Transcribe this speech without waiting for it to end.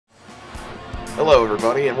Hello,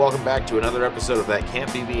 everybody, and welcome back to another episode of That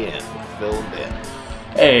Can't Be the End with Phil and Ben.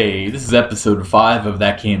 Hey, this is episode 5 of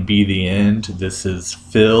That Can't Be the End. This is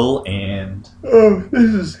Phil and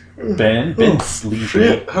this is Ben. Ben's sleepy.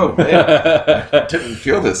 Shit. Oh, man. I didn't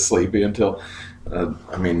feel this sleepy until,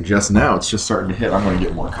 just now. It's just starting to hit. I'm going to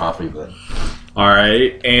get more coffee, but...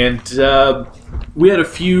 Alright, and we had a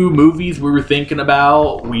few movies we were thinking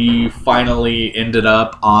about. We finally ended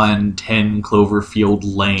up on 10 Cloverfield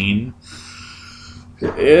Lane.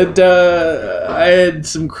 And I had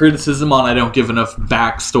some criticism on I don't give enough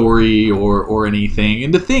backstory or anything.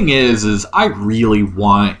 And the thing is I really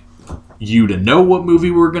want you to know what movie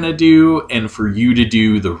we're going to do and for you to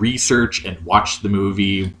do the research and watch the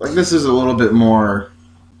movie. Like, this is a little bit more...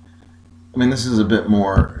 this is a bit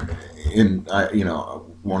more...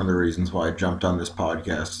 one of the reasons why I jumped on this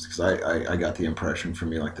podcast is because I got the impression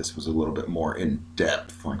from you like this was a little bit more in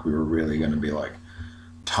depth. Like, we were really going to be like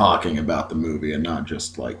talking about the movie and not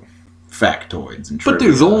just like factoids and trivia. But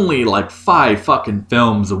there's only like 5 fucking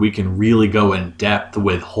films that we can really go in depth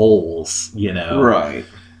with holes, you know. Right.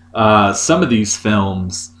 Some of these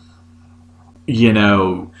films, you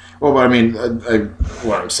know. Well, but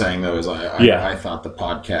what I'm saying though is I thought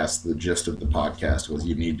the gist of the podcast was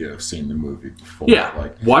you need to have seen the movie before. Yeah,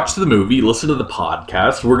 watch the movie, listen to the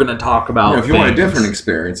podcast. We're going to talk about if you want a different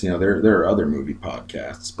experience, there are other movie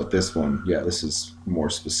podcasts, but this one, this is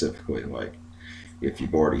more specifically like if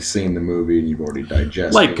you've already seen the movie and you've already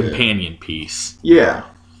digested like companion piece. Yeah.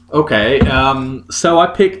 Okay, so I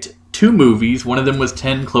picked 2 movies. One of them was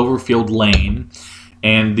 10 Cloverfield Lane.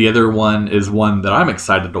 And the other one is one that I'm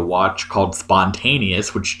excited to watch called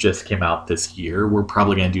Spontaneous, which just came out this year. We're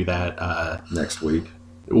probably going to do that next week.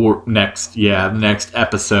 Or the next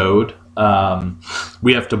episode.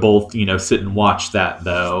 We have to both, sit and watch that,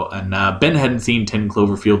 though. And Ben hadn't seen 10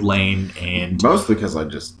 Cloverfield Lane. And mostly because I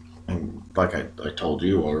told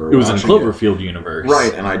you, it was in Cloverfield universe,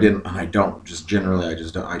 right? And I generally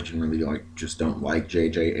don't like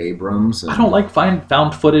J.J. Abrams. And I don't like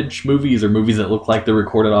found footage movies or movies that look like they're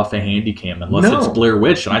recorded off a Handycam, unless it's Blair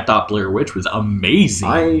Witch. And I thought Blair Witch was amazing.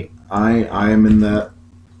 I am in that.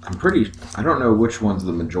 I don't know which one's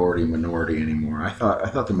the minority anymore. I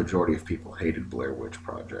thought the majority of people hated Blair Witch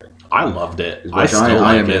Project. I loved it. I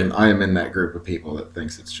am in that group of people that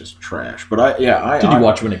thinks it's just trash. But did you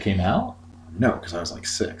watch when it came out? No, because I was like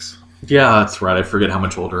 6. Yeah, that's right. I forget how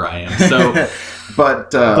much older I am. So,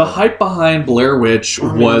 but the hype behind Blair Witch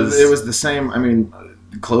was... It was the same.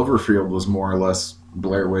 Cloverfield was more or less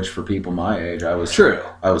Blair Witch for people my age. I was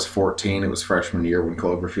 14. It was freshman year when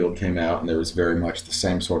Cloverfield came out, and there was very much the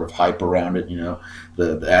same sort of hype around it.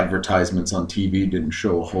 The advertisements on TV didn't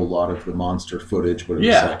show a whole lot of the monster footage, but it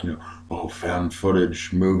was like found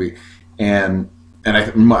footage movie, and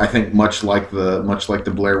I think much like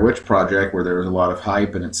the Blair Witch Project, where there was a lot of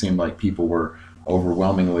hype, and it seemed like people were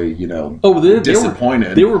overwhelmingly,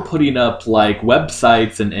 disappointed. They were putting up like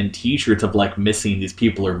websites and T-shirts of like missing. These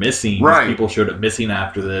people are missing. Right. These people showed up missing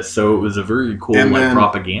after this, so it was a very cool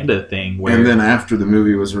propaganda thing. And then after the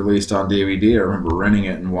movie was released on DVD, I remember renting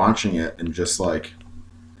it and watching it, and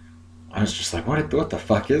I was just like, what the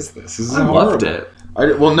fuck is this? This is horrible. Loved it.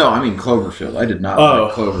 Cloverfield. I did not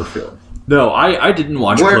like Cloverfield. No, I didn't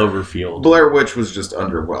watch Cloverfield. Blair Witch was just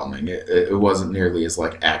underwhelming. It wasn't nearly as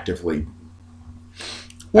like actively.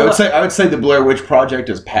 Well, I would say the Blair Witch Project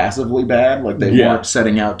is passively bad. Like they weren't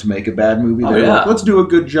setting out to make a bad movie. They were like, let's do a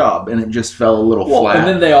good job, and it just fell a little flat. And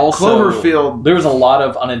then they also Cloverfield. There was a lot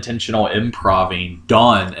of unintentional improving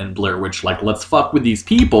done in Blair Witch. Like, let's fuck with these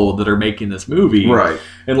people that are making this movie, right?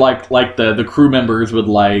 And like the crew members would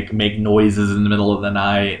like make noises in the middle of the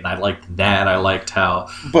night, and I liked that. I liked how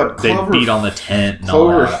they beat on the tent. And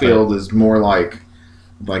Cloverfield is more like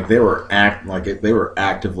they were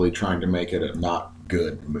actively trying to make it a not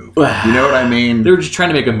good movie. You know what I mean? They were just trying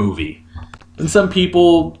to make a movie. And some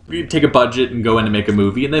people take a budget and go in to make a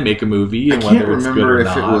movie, and they make a movie. And I can't remember if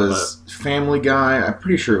it was Family Guy. I'm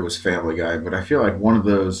pretty sure it was Family Guy, but I feel like one of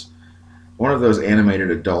those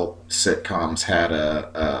animated adult sitcoms had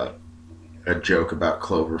a joke about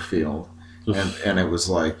Cloverfield, and it was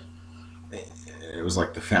like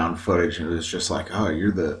the found footage, and it was just like, oh,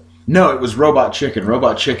 no, it was Robot Chicken.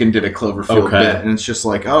 Robot Chicken did a Cloverfield bit, and it's just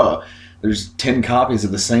like, oh, there's 10 copies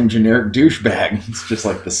of the same generic douchebag. It's just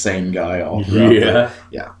like the same guy all throughout.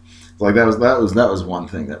 Yeah. Like that was one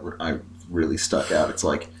thing that I really stuck out. It's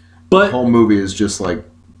like the whole movie is just like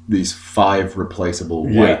these 5 replaceable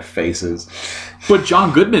white faces. But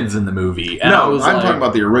John Goodman's in the movie. And I'm talking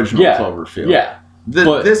about the original Cloverfield. Yeah.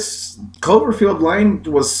 This Cloverfield Lane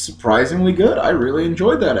was surprisingly good. I really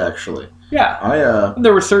enjoyed that, actually. Yeah. And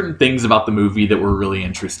there were certain things about the movie that were really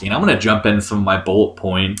interesting. I'm going to jump into some of my bullet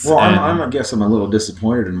points. Well, I guess I'm a little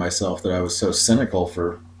disappointed in myself that I was so cynical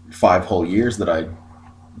for 5 whole years that I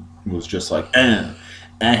was just like, I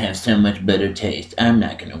have so much better taste. I'm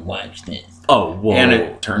not going to watch this. Oh, whoa. And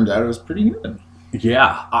it turned out it was pretty good.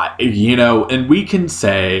 Yeah. And we can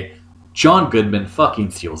say John Goodman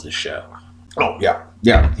fucking steals his show. Oh, yeah.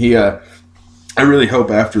 Yeah. He, I really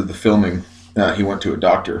hope after the filming, he went to a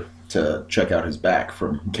doctor to check out his back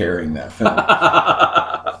from carrying that film.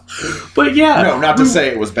 But yeah. No, not to say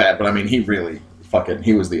it was bad, but I mean, he really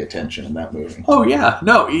he was the attention in that movie. Oh, yeah.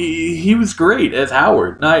 No, he was great as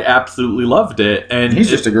Howard, and I absolutely loved it. And he's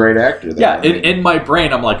just a great actor. Yeah, in my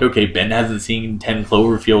brain, I'm like, okay, Ben hasn't seen 10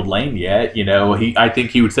 Cloverfield Lane yet. I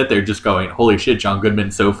think he would sit there just going, holy shit, John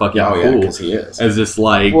Goodman's so fucking cool. Yeah, because he is. As this,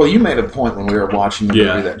 like... Well, you made a point when we were watching the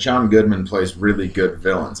movie that John Goodman plays really good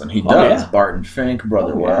villains, and he does. Barton Fink,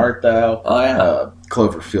 Brother, Where Art Thou? Oh, yeah.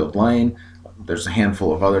 Cloverfield Lane. There's a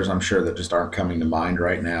handful of others, I'm sure, that just aren't coming to mind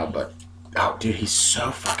right now, but... Oh, dude, he's so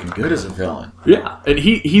fucking good as a villain. Yeah, and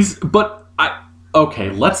okay,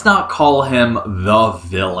 let's not call him the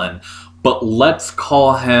villain, but let's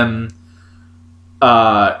call him,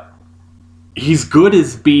 he's good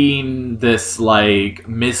as being this, like,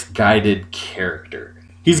 misguided character.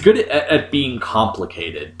 He's good at being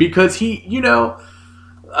complicated, because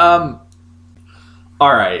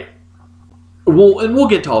alright. We'll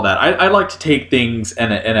get to all that. I like to take things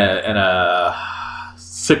in a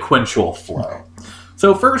sequential flow.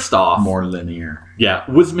 So first off, more linear. Yeah,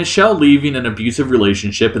 was Michelle leaving an abusive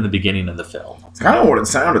relationship in the beginning of the film? It's kind of what it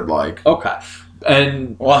sounded like. Okay,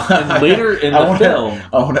 and later in the film,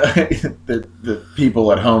 the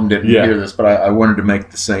people at home didn't hear this, but I wanted to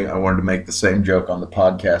make the same. I wanted to make the same joke on the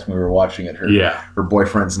podcast when we were watching it. Her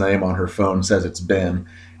boyfriend's name on her phone says it's Ben.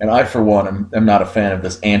 And I, for one, am not a fan of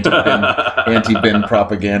this anti-Ben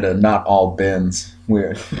propaganda. Not all Bens.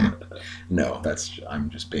 No, I'm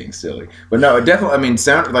just being silly. But no, it definitely, I mean,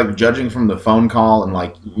 sounded like, judging from the phone call and,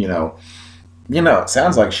 like, it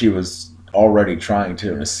sounds like she was already trying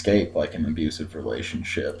to escape, like, an abusive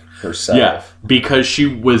relationship herself. Yeah, because she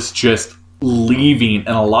was just leaving,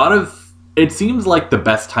 and it seems like the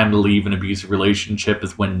best time to leave an abusive relationship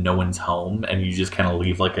is when no one's home, and you just kind of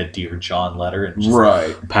leave, like, a Dear John letter and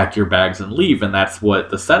just pack your bags and leave, and that's what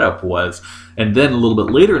the setup was. And then a little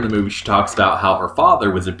bit later in the movie, she talks about how her father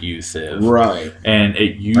was abusive. Right. And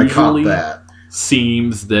it usually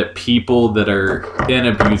seems that people that are in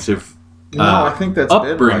abusive I think that's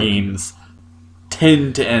upbringings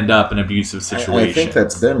tend to end up in abusive situations. I think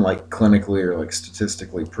that's been, like, clinically or, like,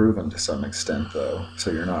 statistically proven to some extent, though.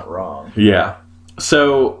 So you're not wrong. Yeah.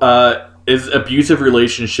 So, is abusive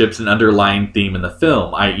relationships an underlying theme in the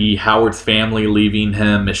film? I.e., Howard's family leaving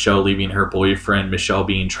him, Michelle leaving her boyfriend, Michelle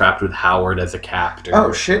being trapped with Howard as a captor.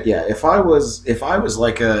 Oh shit, yeah. If I was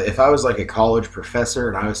like a college professor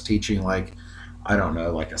and I was teaching, like, I don't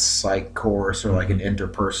know, like a psych course or like an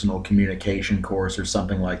interpersonal communication course or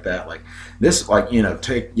something like that. Like this, like,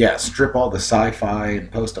 strip all the sci-fi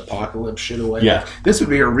and post-apocalypse shit away. Yeah. Like, this would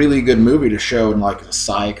be a really good movie to show in like a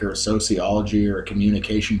psych or a sociology or a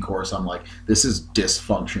communication course. I'm like, this is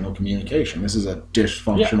dysfunctional communication. This is a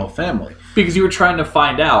dysfunctional family. Because you were trying to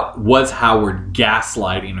find out, was Howard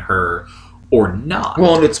gaslighting her or not?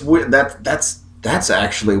 Well, and it's weird. That's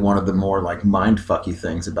actually one of the more, like, mindfucky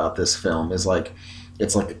things about this film is, like,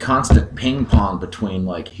 it's like a constant ping pong between,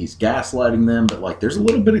 like, he's gaslighting them, but, like, there's a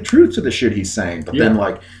little bit of truth to the shit he's saying. But then,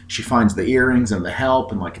 like, she finds the earrings and the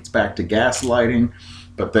help, and, like, it's back to gaslighting.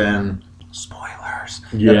 But then, spoilers.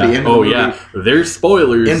 Yeah. At the end of the movie, there's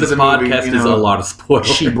spoilers. This podcast is a lot of spoilers.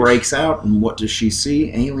 She breaks out, and what does she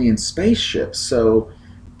see? Alien spaceships. So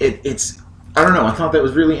it's... I don't know. I thought that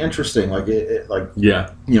was really interesting. Like,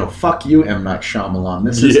 fuck you, M. Night Shyamalan.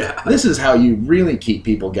 This is how you really keep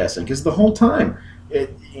people guessing. Because the whole time,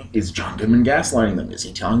 is John Goodman gaslighting them? Is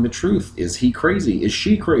he telling the truth? Is he crazy? Is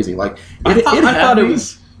she crazy? Like, it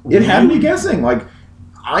had me guessing. Like,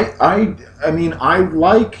 I mean, I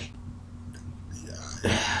like.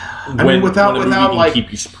 Without like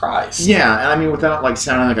keep you surprised. Yeah, and I mean, without like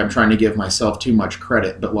sounding like I'm trying to give myself too much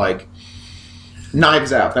credit, but like.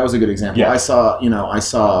 Knives Out, that was a good example. Yeah. I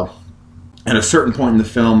saw at a certain point in the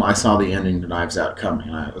film, I saw the ending to Knives Out coming,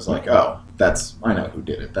 and I was like, oh, I know who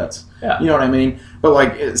did it. You know what I mean? But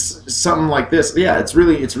like, it's something like this, it's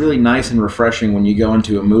really nice and refreshing when you go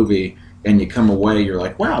into a movie and you come away, you're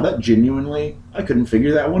like, wow, that genuinely, I couldn't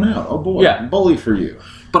figure that one out. Oh boy, bully for you.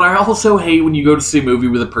 But I also hate when you go to see a movie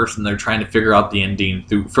with a person, they're trying to figure out the ending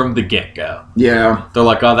from the get-go. Yeah. They're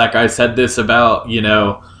like, oh, that guy said this about,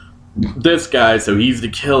 this guy, so he's the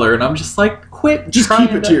killer. And I'm just like, quit. Just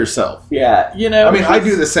keep it to yourself. Yeah, you know. I mean, I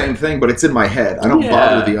do the same thing, but it's in my head. I don't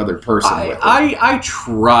bother the other person with it. I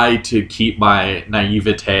try to keep my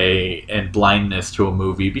naivete and blindness to a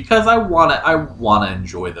movie because I wanna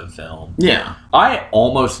enjoy the film. Yeah. I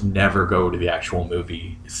almost never go to the actual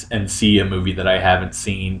movie and see a movie that I haven't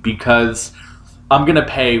seen because I'm gonna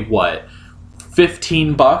pay what,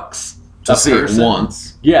 $15 to see it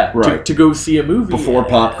once. Yeah, right. To go see a movie before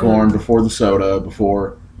popcorn, before the soda,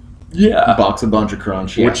 before box a bunch of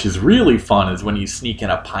crunch. Yeah. Which is really fun is when you sneak in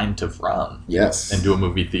a pint of rum. Yes. Into a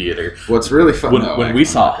movie theater. What's really fun when we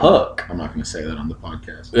saw Hook. I'm not going to say that on the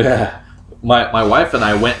podcast. Yeah. My wife and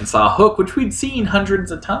I went and saw Hook, which we'd seen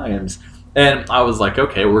hundreds of times. And I was like,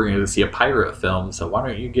 okay, we're going to see a pirate film, so why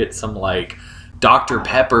don't you get some, like, Dr.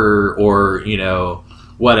 Pepper or, you know,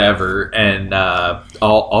 whatever, and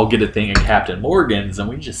I'll get a thing of Captain Morgan's, and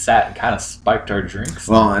we just sat and kind of spiked our drinks.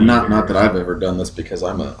 Well, and not that I've ever done this because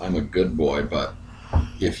I'm a good boy, but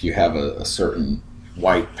if you have a certain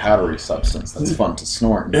white powdery substance that's fun to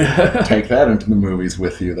snort, and take that into the movies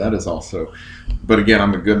with you. That is also. But again,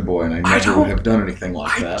 I'm a good boy, and I never would have done anything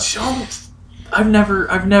like that. I've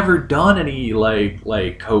never done any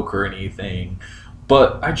like Coke or anything,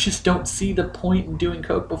 but I just don't see the point in doing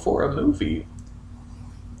Coke before a movie.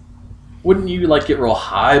 Wouldn't you like get real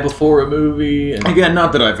high before a movie? And... Again,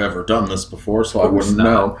 not that I've ever done this before, so I wouldn't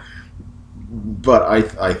know. But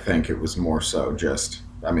I think it was more so just.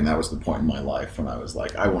 I mean, that was the point in my life when I was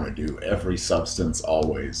like, I want to do every substance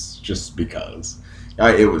always, just because.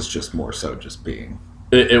 It was just more so just being.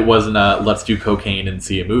 It wasn't let's do cocaine and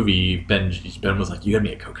see a movie. Ben was like, you got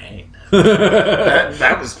me a cocaine.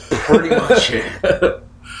 that was pretty much it.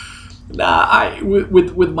 Nah,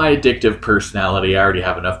 with my addictive personality, I already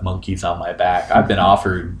have enough monkeys on my back. I've been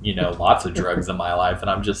offered, lots of drugs in my life, and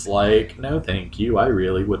I'm just like, no, thank you. I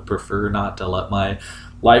really would prefer not to let my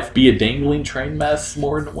life be a dangling train mess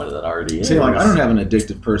more than what it already is. See, like, I don't have an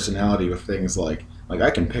addictive personality with things like I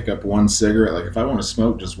can pick up one cigarette. Like, if I want to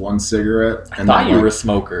smoke just one cigarette, and I thought you were a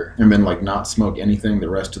smoker, and then not smoke anything the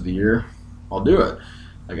rest of the year, I'll do it.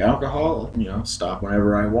 Like alcohol, stop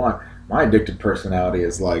whenever I want. My addictive personality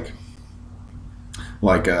is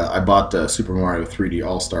I bought Super Mario 3D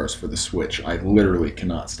All-Stars for the Switch. I literally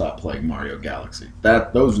cannot stop playing Mario Galaxy.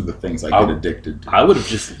 Those are the things I get addicted to. I would have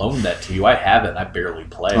just loaned that to you. I have it, and I barely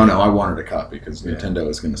play. Oh, no, I wanted a copy because Nintendo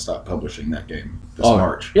is going to stop publishing that game this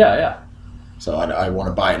March. Yeah. So I want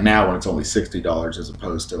to buy it now when it's only $60 as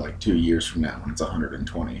opposed to 2 years from now when it's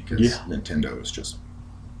 $120 because Nintendo is just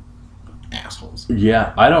assholes.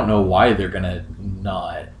 Yeah, I don't know why they're going to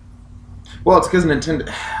not. Well, it's because Nintendo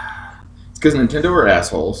are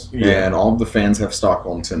assholes, and all of the fans have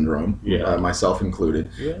Stockholm Syndrome, myself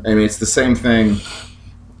included. Yeah. I mean, it's the same thing.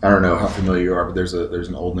 I don't know how familiar you are, but there's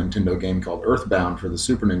an old Nintendo game called Earthbound for the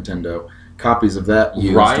Super Nintendo. Copies of that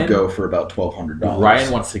used to go for about $1,200.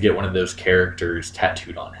 Ryan wants to get one of those characters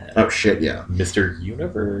tattooed on him. Oh, shit, yeah. Mr.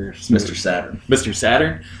 Universe? Mr. Saturn. Mr.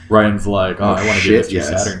 Saturn? Ryan's like, I want to get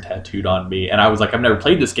Mr. Saturn tattooed on me. And I was like, I've never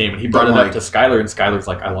played this game. And he brought it up to Skylar, and Skylar's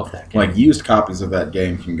like, I love that game. Used copies of that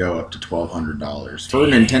game can go up to $1,200 for a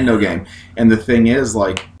Nintendo game. And the thing is,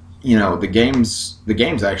 the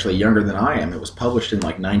game's actually younger than I am. It was published in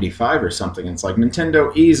 95 or something. And it's like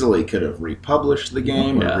Nintendo easily could have republished the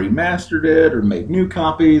game or remastered it or made new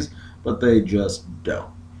copies, but they just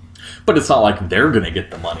don't. But it's not like they're going to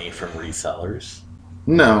get the money from resellers.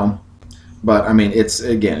 No. But I mean, it's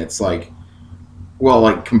comparatively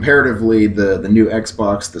the new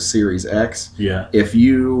Xbox, the Series X,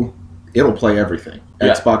 it'll play everything.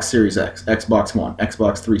 Xbox Series X, Xbox One,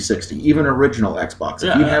 Xbox 360, even original Xbox.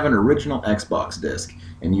 If you have an original Xbox disc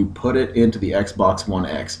and you put it into the Xbox One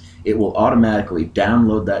X, it will automatically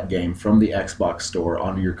download that game from the Xbox store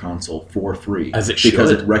onto your console for free. As it should. Because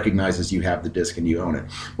it recognizes you have the disc and you own it.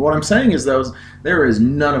 But what I'm saying is, there is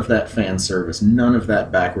none of that fan service, none of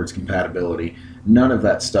that backwards compatibility, none of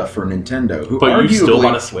that stuff for Nintendo. But you still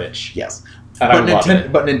want a Switch. Yes. But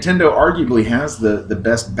Nintendo arguably has the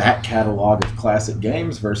best back catalog of classic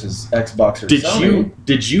games versus Xbox or Sony.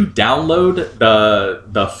 Did you download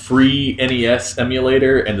the free NES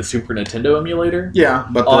emulator and the Super Nintendo emulator? Yeah,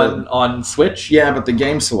 but on Switch. Yeah, but the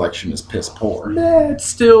game selection is piss poor. Nah, it's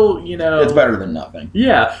still it's better than nothing.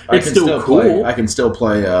 Yeah, it's still cool. I can still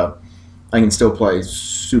play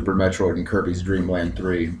Super Metroid and Kirby's Dream Land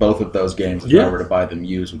 3. Both of those games, if I were to buy them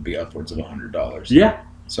used, would be upwards of $100. Yeah.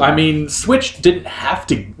 So, I mean,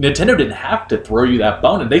 Nintendo didn't have to throw you that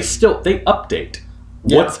bone, and they update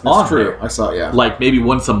what's on true. there. I saw, Like maybe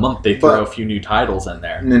once a month they throw a few new titles in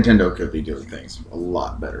there. Nintendo could be doing things a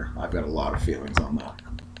lot better. I've got a lot of feelings on that.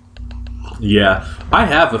 Yeah, I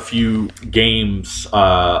have a few games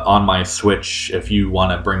on my Switch. If you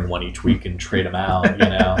want to bring one each week and trade them out,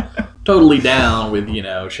 totally down with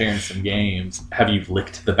sharing some games. Have you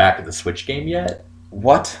licked the back of the Switch game yet?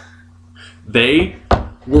 What? They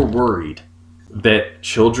were worried that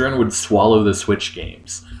children would swallow the Switch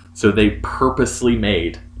games, so they purposely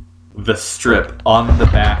made the strip on the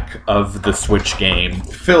back of the Switch game.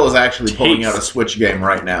 Phil is actually pulling out a Switch game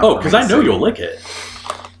right now. Oh, because I know you'll lick it.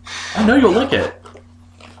 I know you'll lick it.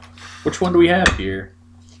 Which one do we have here?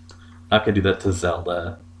 Not gonna do that to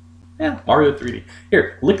Zelda. Yeah, Mario 3D.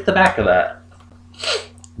 Here, lick the back of that.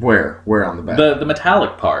 Where? Where on the back? The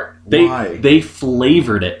metallic part. Why? They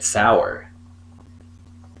flavored it sour.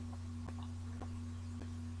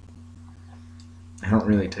 I don't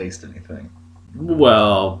really taste anything.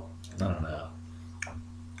 Well, I don't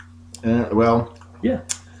know. Well, yeah.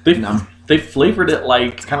 They flavored it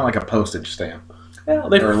like... It's kind of like a postage stamp. Yeah,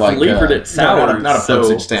 they flavored it sour, not a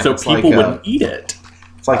postage stamp. So it's people like, wouldn't eat it.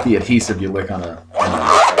 It's like the adhesive you lick on an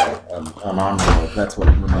envelope. That's what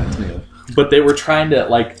it reminds me of. But they were trying to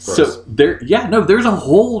Gross. So there's a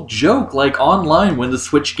whole joke online when the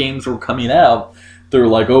Switch games were coming out. They're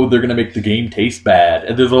like, oh, they're gonna make the game taste bad,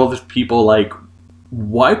 and there's all these people like,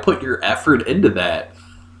 why put your effort into that?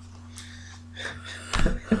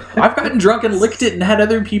 I've gotten drunk and licked it and had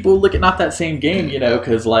other people lick it, not that same game,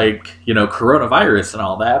 because coronavirus and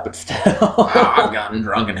all that, but still. I've gotten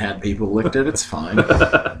drunk and had people licked it. It's fine.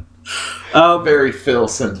 Very Phil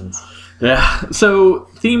sentence. Yeah. So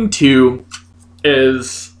theme 2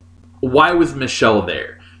 is, why was Michelle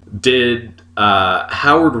there? Did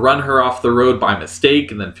Howard run her off the road by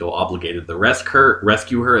mistake and then feel obligated to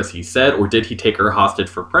rescue her, as he said, or did he take her hostage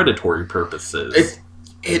for predatory purposes?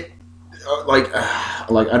 I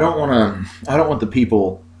don't want the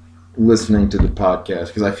people listening to the podcast,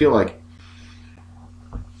 because I feel like,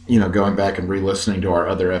 going back and re-listening to our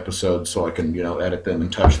other episodes so I can, edit them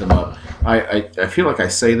and touch them up. I feel like I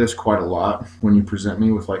say this quite a lot when you present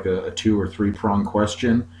me with like a 2 or 3 prong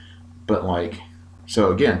question, but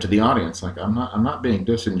so again, to the audience, I'm not being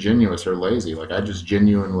disingenuous or lazy. I just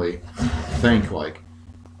genuinely think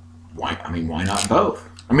why not both?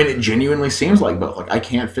 It genuinely seems like both. I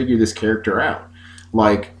can't figure this character out.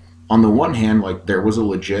 On the one hand, there was a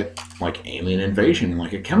legit, alien invasion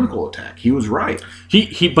and, a chemical attack. He was right.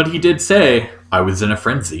 But he did say, I was in a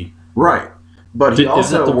frenzy. Right. But he also...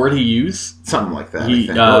 Isn't that the word he used? Something like that, I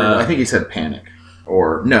think. I think he said panic.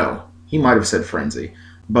 Or, no, he might have said frenzy.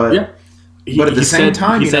 But... Yeah. But at the same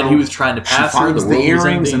time, he said he was trying to pass. She finds the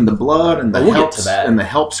earrings and the blood and the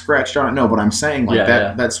help scratched on it. No, but I'm saying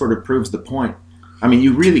that sort of proves the point.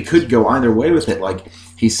 You really could go either way with it.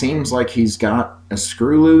 He seems like he's got a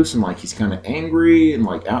screw loose and he's kind of angry and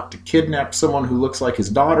out to kidnap someone who looks like his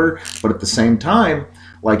daughter. But at the same time,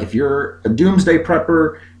 if you're a doomsday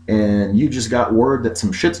prepper and you just got word that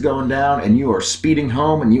some shit's going down and you are speeding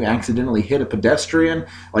home and you accidentally hit a pedestrian,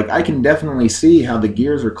 I can definitely see how the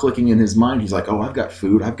gears are clicking in his mind. He's like, oh, I've got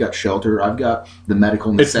food, I've got shelter, I've got the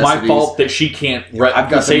medical necessities. It's my fault that she can't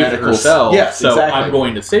save herself, so exactly. I'm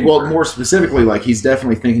going to save her. Well, more specifically, he's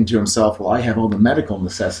definitely thinking to himself, well, I have all the medical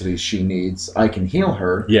necessities she needs. I can heal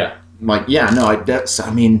her. Yeah.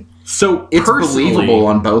 So it's believable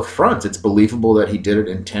on both fronts. It's believable that he did it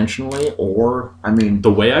intentionally, or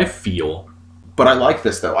the way I feel. But I like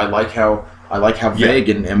this though. I like how vague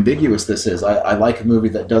and ambiguous this is. I like a movie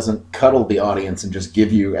that doesn't cuddle the audience and just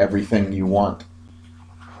give you everything you want.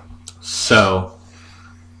 So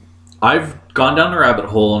I've gone down a rabbit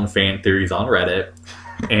hole on fan theories on Reddit.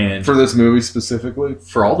 And for this movie specifically?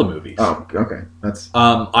 For all the movies. Oh, okay. That's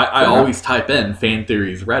I always type in fan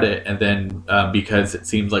theories Reddit, and then because it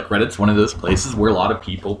seems like Reddit's one of those places where a lot of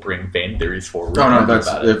people bring fan theories forward. Oh, no,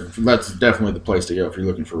 that's definitely the place to go if you're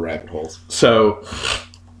looking for rabbit holes. So,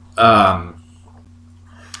 I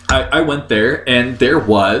went there, and there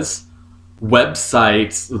was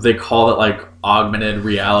websites, they call it augmented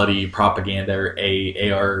reality propaganda, or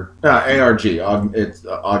AR... ARG, it's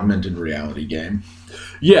augmented reality game.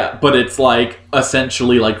 Yeah, but it's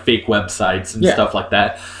essentially fake websites and stuff like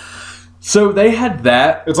that. So they had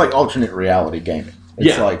that. It's alternate reality gaming.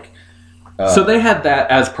 It's so they had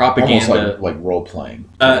that as propaganda. Almost like role-playing.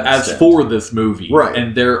 As for this movie. Right.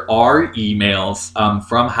 And there are emails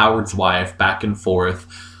from Howard's wife back and forth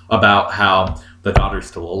about how the daughter's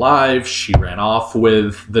still alive. She ran off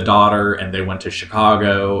with the daughter and they went to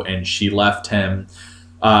Chicago and she left him.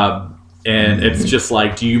 And it's just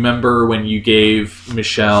do you remember when you gave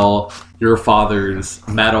Michelle your father's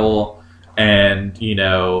medal and,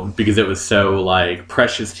 because it was so,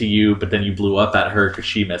 precious to you, but then you blew up at her because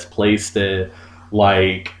she misplaced it.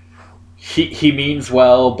 he means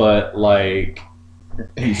well, but like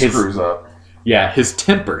He screws up. Yeah, his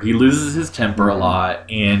temper. He loses his temper a lot,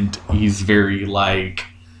 and he's very like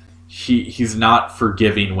he's not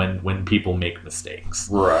forgiving when people make mistakes.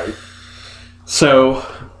 Right. So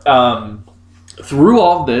through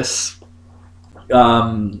all this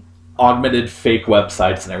augmented fake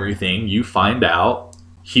websites and everything, you find out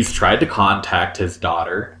he's tried to contact his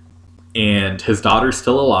daughter, and his daughter's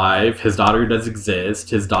still alive. His daughter does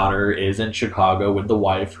exist. His daughter is in Chicago with the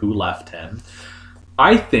wife who left him.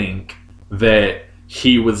 I think that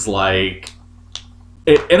he was like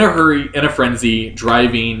in a hurry, in a frenzy,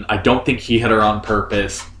 driving. I don't think he hit her on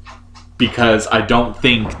purpose, because I don't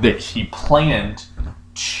think that he planned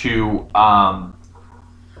to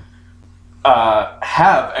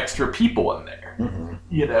have extra people in there. Mm-hmm.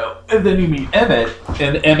 You know, and then you meet Emmett,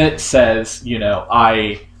 and Emmett says, you know,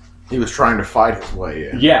 He was trying to fight his way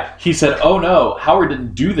in. Yeah, he said, "Oh no, Howard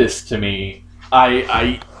didn't do this to me.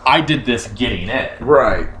 I did this getting in."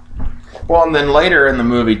 Right. Well, and then later in the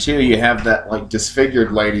movie too, you have that like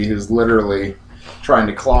disfigured lady who's literally trying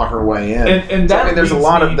to claw her way in. And that, I mean, there's a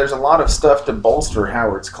lot of stuff to bolster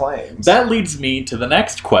Howard's claims. That leads me to the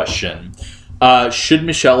next question: should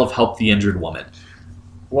Michelle have helped the injured woman?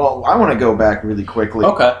 Well, I want to go back really quickly.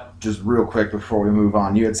 Okay. Just real quick before we move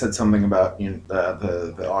on, you had said something about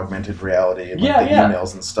the augmented reality and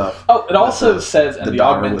emails and stuff. Oh, it also says in the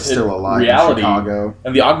daughter was still alive reality, in Chicago.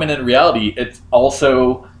 In the augmented reality, it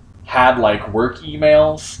also had like work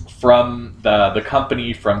emails from the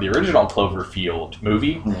company from the original Cloverfield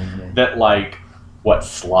movie that like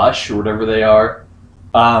Slush or whatever they are.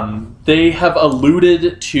 They have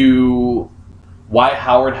alluded to why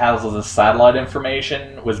Howard has all this satellite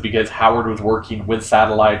information was because Howard was working with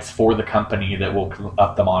satellites for the company that woke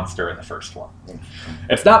up the monster in the first one.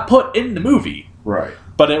 It's not put in the movie. Right.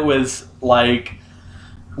 But it was like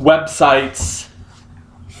websites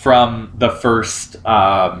from the first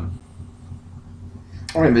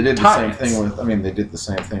they did the same thing with they did the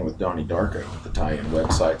same thing with Donnie Darko with the tie-in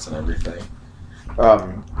websites and everything.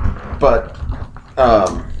 But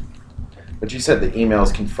you said the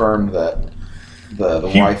emails confirmed that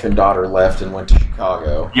the wife and daughter left and went to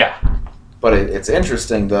Chicago. Yeah. But it's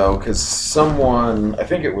interesting though, because someone, I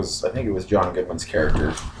think it was John Goodman's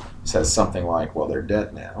character, says something like, "Well, they're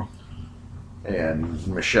dead now," and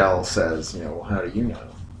Michelle says, "You know, well, how do you know?"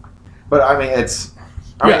 But I mean, it's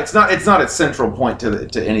not a central point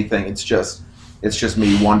to anything. It's just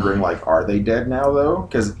me wondering, like, are they dead now though?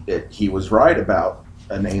 Because he was right about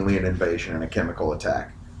an alien invasion and a chemical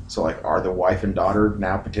attack. So, like, are the wife and daughter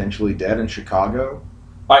now potentially dead in Chicago?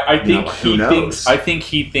 I think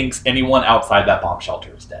he thinks anyone outside that bomb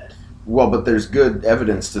shelter is dead. Well, but there's good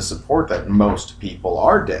evidence to support that most people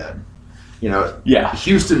are dead. You know,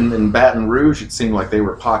 Houston and Baton Rouge, it seemed like they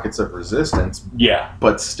were pockets of resistance. Yeah.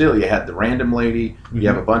 But still, you had the random lady. You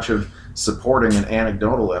have a bunch of supporting and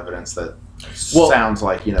anecdotal evidence that sounds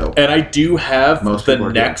like, you know. And I do have the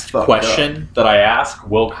next question that I ask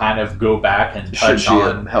will kind of go back and touch on. Should she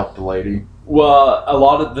have helped the lady? Well, a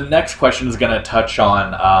lot of the next question is going to touch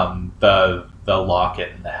on the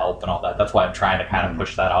locket and the help and all that. That's why I'm trying to kind of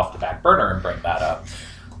push that off the back burner and bring that up.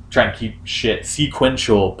 Trying to keep shit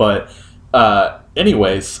sequential. But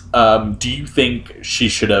anyways, do you think she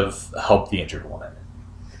should have helped the injured woman?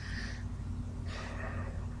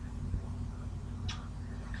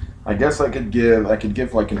 I guess I could give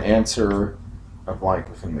like an answer of like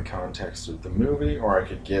within the context of the movie, or I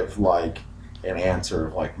could give like an answer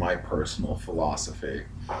of like my personal philosophy.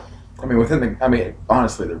 I mean,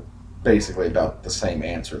 honestly, they're basically about the same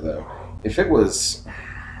answer though. If it was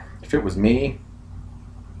me,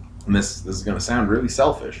 and this is going to sound really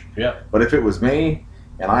selfish, but if it was me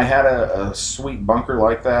and I had a sweet bunker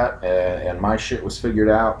like that and my shit was figured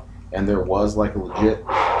out, and there was like a legit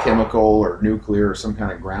chemical or nuclear or some kind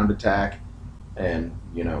of ground attack, and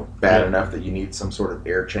you know, bad enough that you need some sort of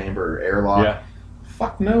air chamber or airlock,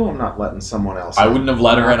 fuck no, I'm not letting someone else in. I wouldn't have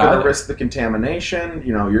let her in either. I'm going to risk the contamination.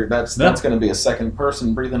 You know, that's going to be a second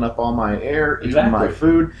person breathing up all my air, eating my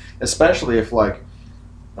food, especially if like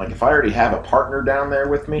if I already have a partner down there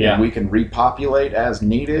with me and we can repopulate as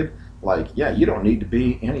needed. Like, you don't need to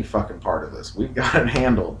be any fucking part of this. We've got it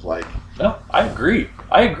handled. Like, no, I agree.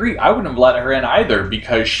 I wouldn't have let her in either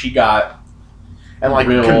because she got. And like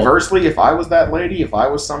conversely, if I was that lady, if I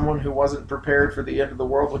was someone who wasn't prepared for the end of the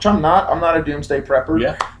world, which I'm not a doomsday prepper.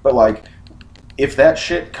 Yeah. But like, if that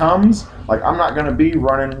shit comes, like, I'm not gonna be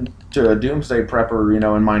running to a doomsday prepper, you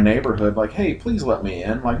know, in my neighborhood. Like, hey, please let me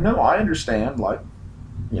in. Like, no, I understand. Like,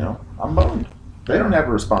 you know, I'm boned. They don't have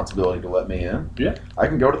a responsibility to let me in. Yeah. I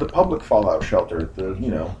can go to the public fallout shelter at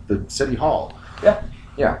the city hall. Yeah.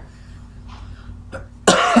 Yeah.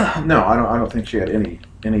 No, I don't think she had any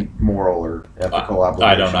moral or ethical obligation.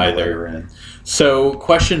 I don't to let either. her in. So,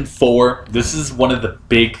 question 4. This is one of the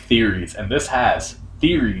big theories, and this has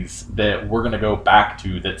theories that we're going to go back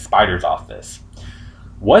to that spiders off this.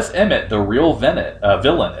 Was Emmett the real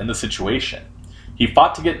villain in the situation? He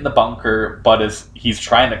fought to get in the bunker, but he's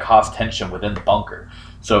trying to cause tension within the bunker.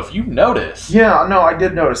 So if you notice... Yeah, no, I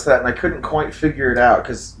did notice that, and I couldn't quite figure it out,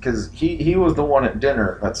 because he was the one at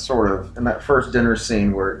dinner, that's sort of, in that first dinner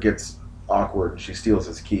scene where it gets awkward, and she steals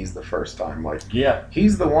his keys the first time. Like, yeah,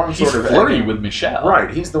 he's the one he's sort of... flirty with Michelle.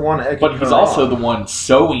 Right, he's the one egging But he's her also on. the one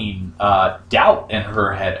sowing doubt in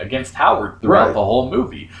her head against Howard throughout Right. the whole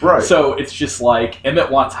movie. Right. So it's just like,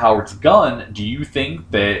 Emmett wants Howard's gun. Do you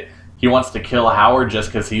think that he wants to kill Howard just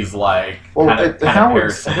because he's like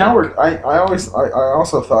Howard. I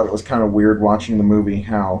also thought it was kind of weird watching the movie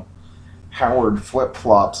how Howard flip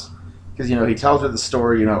flops, because he tells her the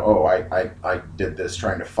story. I did this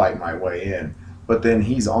trying to fight my way in, but then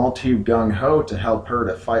he's all too gung ho to help her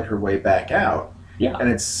to fight her way back out. Yeah, and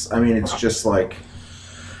it's just like,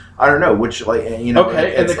 I don't know which, like,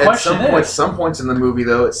 Okay, and the question at some points in the movie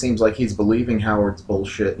though, it seems like he's believing Howard's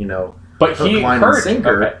bullshit. But he encouraged,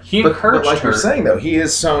 but like her. you're saying though,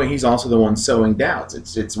 he's also the one sowing doubts.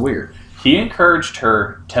 It's weird. He encouraged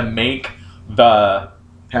her to make the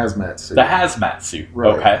hazmat suit. The hazmat suit.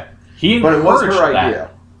 Right. Okay. But it was her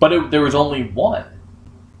idea. But there was only one.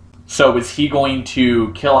 So was he going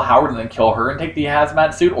to kill Howard and then kill her and take the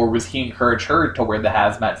hazmat suit, or was he encourage her to wear the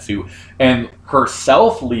hazmat suit and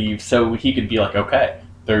herself leave so he could be like, okay,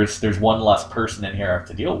 there's one less person in here I have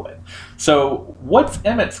to deal with. So what's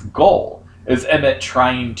Emmett's goal? Is Emmett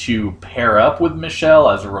trying to pair up with Michelle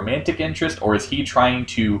as a romantic interest, or is he trying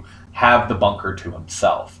to have the bunker to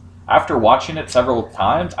himself? After watching it several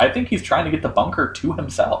times, I think he's trying to get the bunker to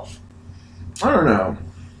himself. I don't know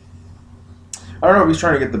if he's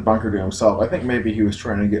trying to get the bunker to himself. I think maybe he was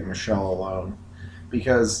trying to get Michelle alone,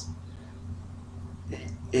 because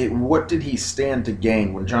what did he stand to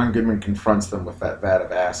gain when John Goodman confronts them with that vat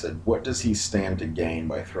of acid? What does he stand to gain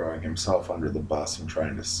by throwing himself under the bus and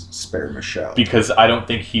trying to spare Michelle? Because I don't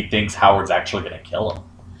think he thinks Howard's actually going to kill him.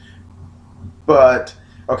 But,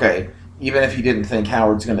 okay, even if he didn't think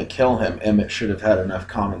Howard's going to kill him, Emmett should have had enough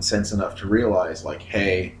common sense enough to realize, like,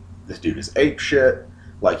 hey, this dude is apeshit.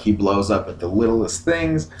 Like, he blows up at the littlest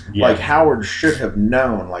things. Yeah. Like, Howard should have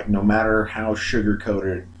known, like, no matter how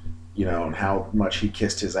sugar-coated, and how much he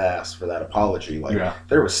kissed his ass for that apology, like,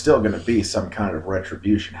 there was still going to be some kind of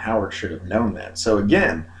retribution. Howard should have known that. So,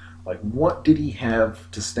 again, like, what did he have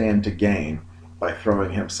to stand to gain by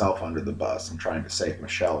throwing himself under the bus and trying to save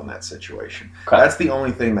Michelle in that situation? Okay. That's the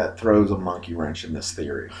only thing that throws a monkey wrench in this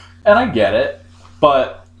theory. And I get it,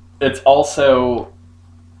 but it's also,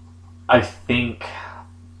 I think...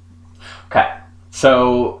 Okay,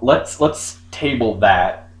 so let's table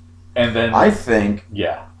that, and then I think.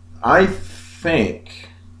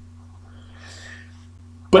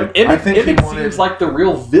 But Emmett seems like the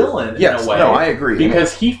real villain in a way. No, I agree.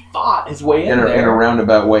 Because he fought his way in there. In a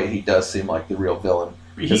roundabout way, he does seem like the real villain.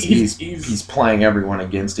 He's playing everyone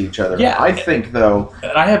against each other. Yeah. I think, though...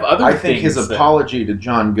 And I have other I think his apology to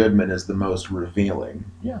John Goodman is the most revealing.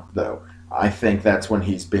 Yeah. Though. I think that's when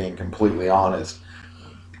he's being completely honest.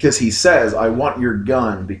 Because he says, I want your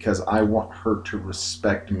gun because I want her to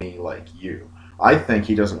respect me like you. I think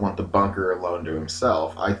he doesn't want the bunker alone to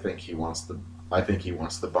himself. I think he wants the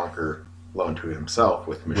bunker alone to himself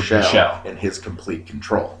with Michelle in his complete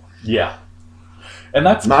control. Yeah. And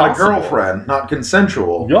that's not possible. A girlfriend, not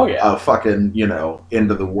consensual. Oh, yeah. A fucking,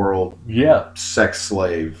 into the world, sex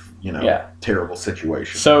slave, terrible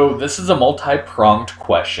situation. So this is a multi-pronged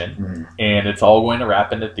question, and it's all going to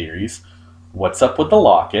wrap into theories. What's up with the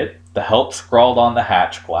locket? The help scrawled on the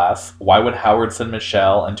hatch glass. Why would Howard send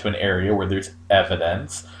Michelle into an area where there's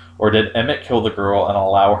evidence? Or did Emmett kill the girl and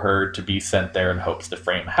allow her to be sent there in hopes to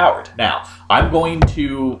frame Howard? Now, I'm going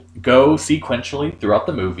to go sequentially throughout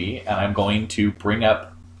the movie, and I'm going to bring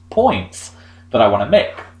up points that I want to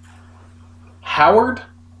make. Howard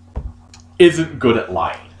isn't good at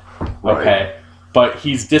lying, okay? But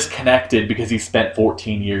he's disconnected because he spent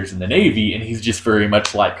 14 years in the Navy, and he's just very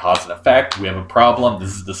much like cause and effect. We have a problem.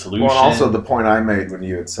 This is the solution. Well, also the point I made when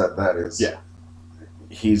you had said that is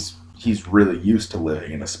he's really used to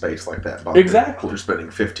living in a space like that. Bunker. Exactly. After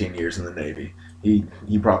spending 15 years in the Navy. He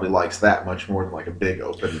probably likes that much more than like a big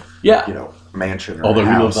open mansion or although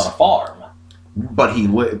house. He lives on a farm. But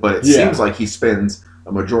it seems like he spends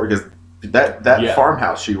a majority, because That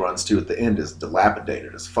farmhouse she runs to at the end is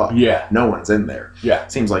dilapidated as fuck. Yeah. No one's in there. Yeah.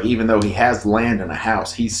 Seems like even though he has land and a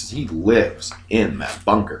house, he lives in that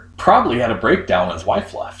bunker. Probably had a breakdown when his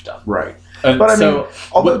wife left him. Right. And but I so, mean,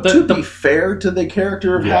 although to be fair to the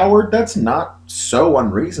character of Howard, that's not so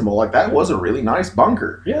unreasonable. Like, that was a really nice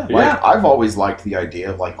bunker. Yeah. Like, I've always liked the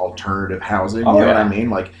idea of, like, alternative housing. You know what I mean?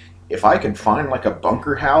 Like, if I could find, like, a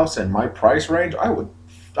bunker house in my price range, I would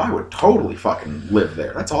totally fucking live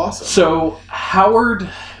there. That's awesome. So, Howard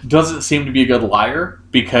doesn't seem to be a good liar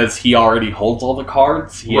because he already holds all the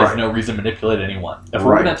cards. He has no reason to manipulate anyone. If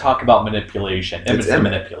we're going to talk about manipulation, Emmett's the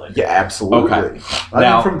manipulator. Yeah, absolutely. Okay.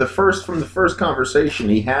 I mean, from the first conversation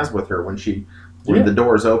he has with her when the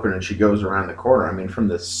doors open and she goes around the corner, I mean, from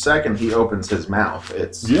the second he opens his mouth,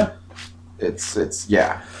 it's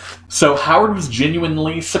So Howard was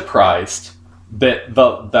genuinely surprised that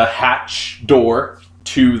the hatch door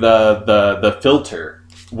to the filter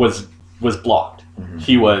was blocked. Mm-hmm.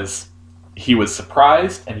 He was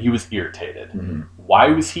surprised and he was irritated. Mm-hmm. Why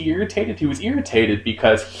was he irritated? He was irritated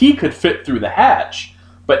because he could fit through the hatch,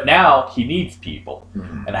 but now he needs people.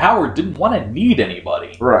 Mm-hmm. And Howard didn't want to need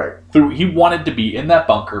anybody. Right. He wanted to be in that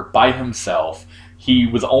bunker by himself. He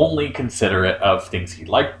was only considerate of things he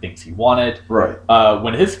liked, things he wanted. Right.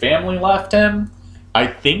 When his family left him, I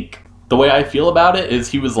think the way I feel about it is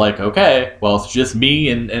he was like, okay, well, it's just me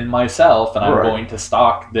and myself, and I'm going to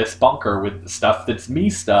stock this bunker with stuff that's me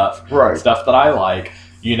stuff, stuff that I like.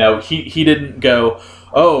 You know, he didn't go,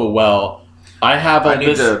 oh, well, I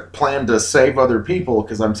need to plan to save other people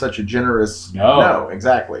because I'm such a generous... No,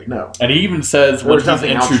 exactly, no. And he even says... There's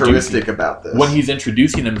nothing altruistic about this. When he's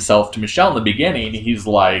introducing himself to Michelle in the beginning, he's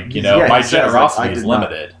like, you know, my generosity is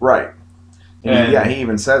limited. Right. And he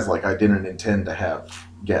even says, like, I didn't intend to have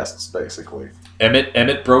guests, basically.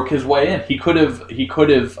 Emmett broke his way in. He could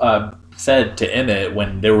have said to Emmett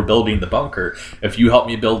when they were building the bunker, if you help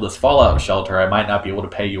me build this fallout shelter, I might not be able to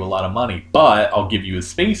pay you a lot of money, but I'll give you a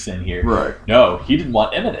space in here. Right. No, he didn't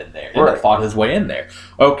want Emmett in there. Emmett fought his way in there.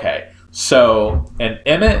 Okay. So, and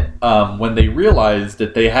Emmett, when they realized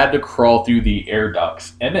that they had to crawl through the air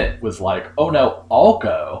ducts, Emmett was like, oh no, I'll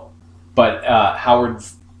go. But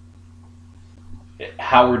Howard's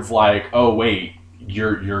like, oh wait,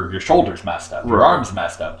 your shoulder's messed up, your arm's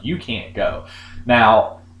messed up, you can't go.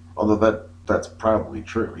 Now, although that's probably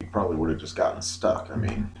true, he probably would have just gotten stuck. I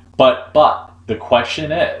mean, but the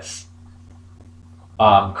question is,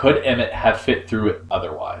 could Emmett have fit through it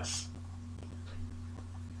otherwise?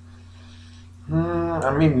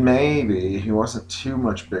 I mean, maybe he wasn't too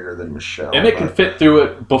much bigger than Michelle. Emmett could fit through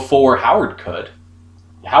it before Howard could.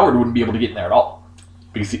 Howard wouldn't be able to get in there at all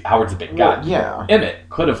because Howard's a big guy. Well, yeah, Emmett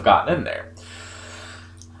could have gotten in there.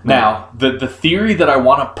 Now, the theory that I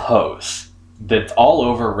want to pose that's all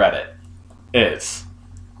over Reddit is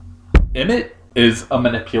Emmett is a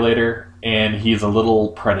manipulator and he's a little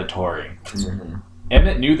predatory. Mm-hmm.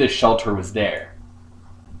 Emmett knew this shelter was there.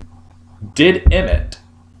 Did Emmett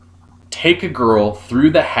take a girl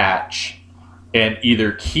through the hatch and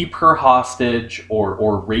either keep her hostage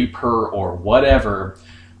or rape her or whatever,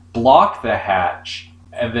 block the hatch,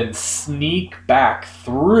 and then sneak back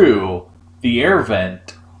through the air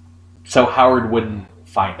vent so Howard wouldn't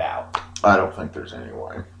find out? I don't think there's any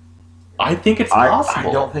way. I think it's possible.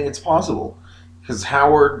 I don't think it's possible. Because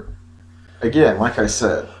Howard, again, like I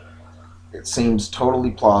said, it seems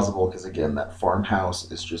totally plausible because, again, that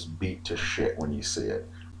farmhouse is just beat to shit when you see it.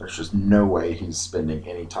 There's just no way he's spending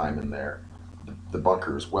any time in there. The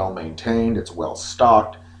bunker is well maintained. It's well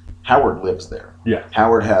stocked. Howard lives there. Yeah.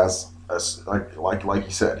 Howard has, like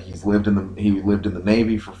you said, he lived in the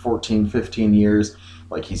Navy for 14, 15 years.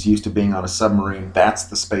 Like, he's used to being on a submarine. That's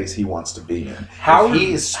the space he wants to be in.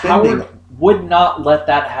 Howard would not let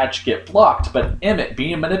that hatch get blocked, but Emmett,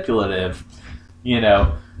 being manipulative, you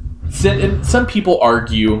know, some people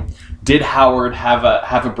argue, did Howard have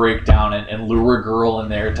a breakdown and lure a girl in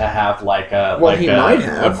there to have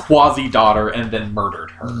a quasi daughter and then murdered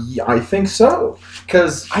her? Yeah, I think so.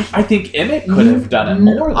 Because I think Emmett could have done it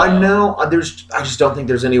more. Though. I know. I just don't think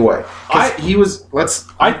there's any way. I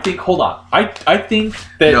think. Hold on. I think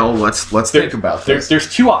that. No. Let's think about this.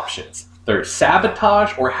 There's two options. There's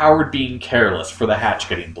sabotage or Howard being careless for the hatch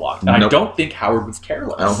getting blocked. And I don't think Howard was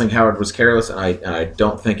careless. I don't think Howard was careless, and I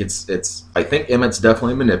don't think it's. I think Emmett's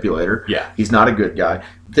definitely a manipulator. Yeah, he's not a good guy.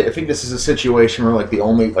 I think this is a situation where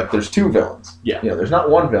there's two villains. Yeah, you know, there's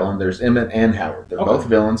not one villain. There's Emmett and Howard. They're both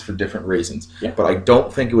villains for different reasons. Yeah, but I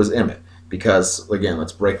don't think it was Emmett because, again,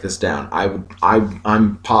 let's break this down.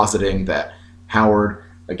 I'm positing that Howard,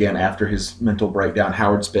 again, after his mental breakdown,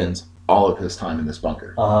 Howard spends all of his time in this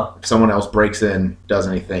bunker. Uh-huh. If someone else breaks in, does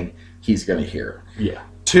anything, he's going to hear it. Yeah.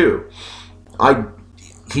 2,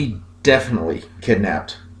 he definitely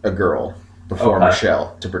kidnapped a girl before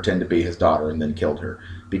Michelle to pretend to be his daughter and then killed her.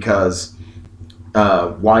 Because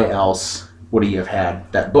why else would he have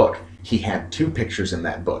had that book? He had 2 pictures in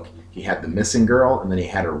that book. He had the missing girl, and then he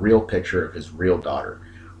had a real picture of his real daughter.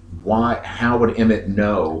 How would Emmett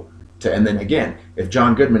know to... And then again, if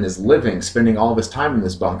John Goodman is spending all of his time in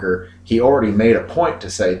this bunker, he already made a point to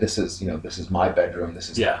say, this is my bedroom, this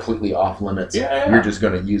is completely off limits. You're just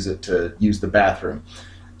going to use it to use the bathroom.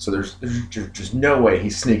 So there's just no way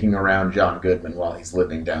he's sneaking around John Goodman while he's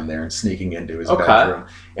living down there and sneaking into his bedroom.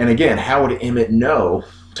 And again, how would Emmett know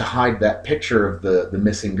to hide that picture of the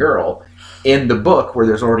missing girl in the book where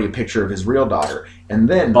there's already a picture of his real daughter? And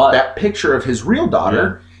then that picture of his real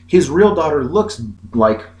daughter looks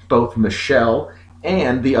like both Michelle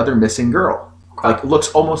and the other missing girl. Like,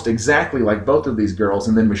 looks almost exactly like both of these girls.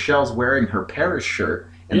 And then Michelle's wearing her Paris shirt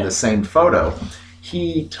in the same photo.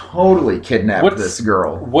 He totally kidnapped this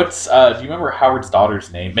girl. Do you remember Howard's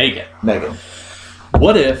daughter's name? Megan.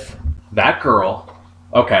 What if that girl...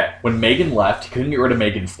 Okay, when Megan left, he couldn't get rid of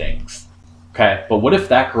Megan's things. Okay, but what if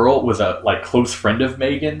that girl was a close friend of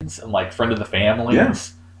Megan's and friend of the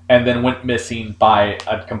family's, and then went missing by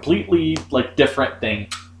a completely different thing?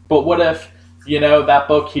 But what if that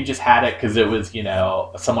book, he just had it because it was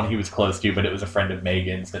someone he was close to, but it was a friend of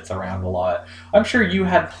Megan's that's around a lot. I'm sure you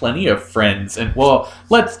had plenty of friends, and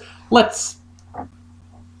let's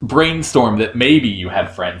brainstorm that maybe you had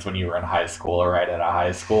friends when you were in high school or right out of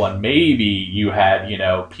high school, and maybe you had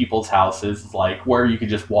people's houses where you could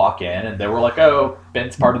just walk in and they were like, oh,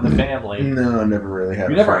 Ben's part of the family. No, I never really had.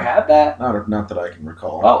 You never had that? Not that I can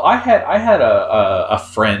recall. Oh, I had a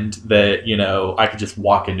friend that I could just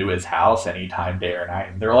walk into his house anytime, day or night,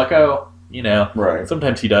 and they're like, oh, right.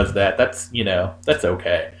 Sometimes he does that. That's that's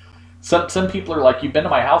okay. Some people are like, you've been to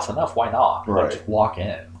my house enough. Why not? Right. Just walk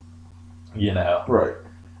in. Right.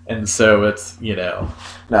 And so it's, Now,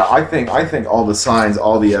 I think all the signs,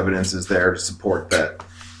 all the evidence is there to support that.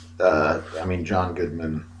 John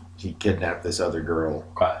Goodman, he kidnapped this other girl.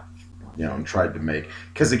 And tried to make...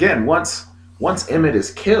 Because again, once Emmett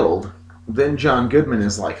is killed, then John Goodman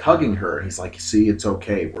is hugging her. He's like, see, it's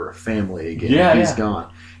okay. We're a family again. He's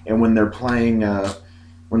gone. And when they're playing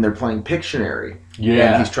Pictionary,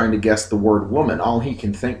 and he's trying to guess the word woman, all he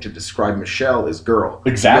can think to describe Michelle is girl.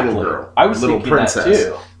 Exactly. Little girl. I was little thinking princess.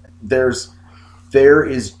 that too. There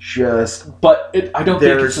is just... But I don't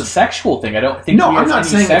think it's a sexual thing. I don't think I'm not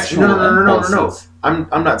saying sexual no.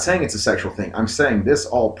 I'm not saying it's a sexual thing. I'm saying this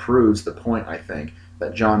all proves the point, I think,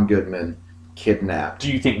 that John Goodman kidnapped.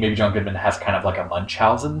 Do you think maybe John Goodman has kind of a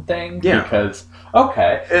Munchausen thing? Yeah. Because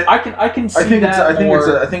I can see that.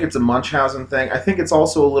 I think it's a Munchausen thing. I think it's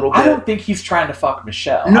also a little bit... I don't think he's trying to fuck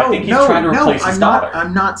Michelle. No, I think he's trying to replace his daughter.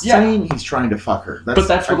 I'm not saying he's trying to fuck her. But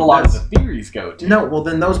that's what a lot of the theories go to. No, well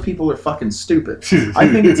then those people are fucking stupid. I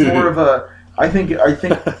think it's more of a... I think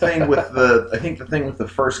the thing with the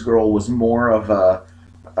first girl was more of a...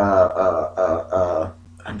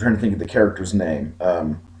 I'm trying to think of the character's name.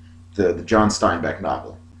 The John Steinbeck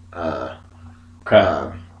novel. Of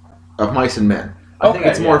Mice and Men. I think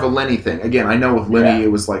it's more of a Lenny thing. Again, I know with Lenny it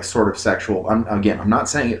was sort of sexual. I'm not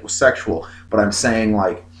saying it was sexual, but I'm saying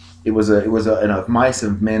it was an of Mice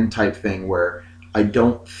and Men type thing where I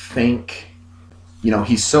don't think,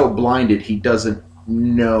 he's so blinded he doesn't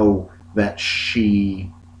know that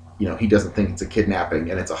she, he doesn't think it's a kidnapping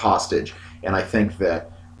and it's a hostage. And I think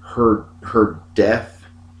that her death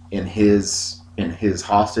in his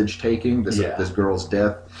hostage taking, this girl's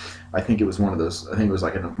death, I think it was one of those. I think it was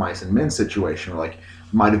an of Mice and Men situation, where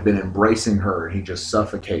might have been embracing her and he just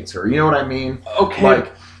suffocates her. You know what I mean? Okay,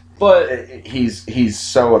 but he's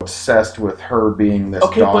so obsessed with her being this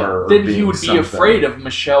daughter. But then he would be afraid of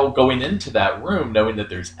Michelle going into that room, knowing that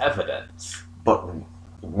there's evidence. But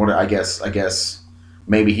I guess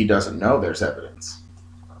maybe he doesn't know there's evidence.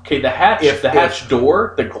 Okay, the hatch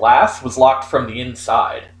door, the glass was locked from the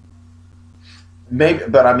inside. Maybe,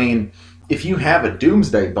 but if you have a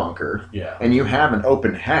doomsday bunker and you have an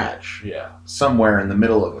open hatch somewhere in the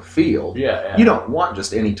middle of a field, you don't want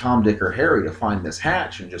just any Tom, Dick, or Harry to find this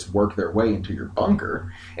hatch and just work their way into your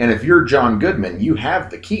bunker. And if you're John Goodman, you have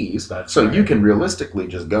the keys, you can realistically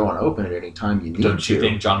just go and open it any time you need to. Don't you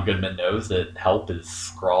think John Goodman knows that help is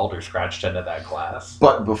scrawled or scratched into that glass?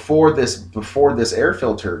 But before this air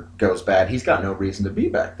filter goes bad, he's got no reason to be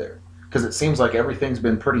back there. Because it seems like everything's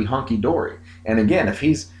been pretty hunky-dory. And again, if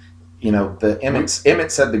he's... Emmett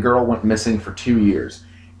said the girl went missing for 2 years.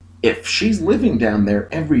 if she's living down there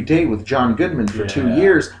every day with John Goodman for 2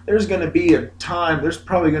 years, there's going to be a time, there's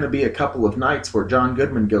probably going to be a couple of nights where John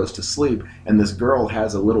Goodman goes to sleep and this girl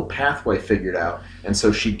has a little pathway figured out. And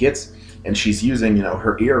so she gets, and she's using,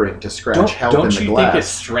 her earring to scratch help in the glass. Don't you think it's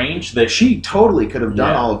strange that she totally could have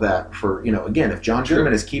done all of that for, again, if John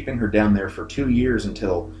Goodman is keeping her down there for 2 years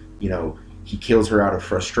until, he kills her out of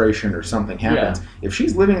frustration or something happens. Yeah. If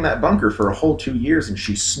she's living in that bunker for a whole 2 years and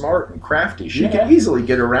she's smart and crafty, she can easily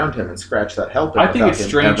get around him and scratch that help. I think it's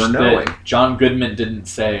strange that John Goodman didn't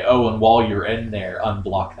say, "Oh, and while you're in there,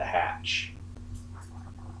 unblock the hatch."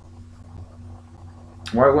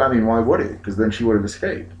 Why would he? Because then she would have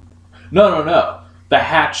escaped. No. The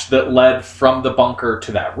hatch that led from the bunker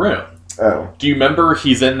to that room. Oh. Do you remember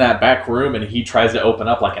he's in that back room and he tries to open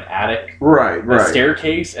up like an attic? Right. A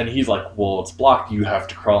staircase, and he's like, well, it's blocked. You have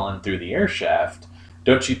to crawl in through the air shaft.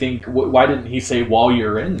 Don't you think, why didn't he say while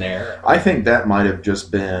you're in there? I think that might have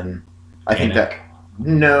just been,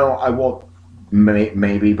 no, I won't,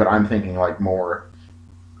 maybe, but I'm thinking more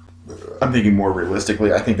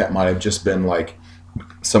realistically. I think that might have just been like,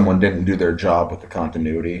 someone didn't do their job with the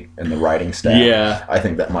continuity and the writing staff. Yeah. I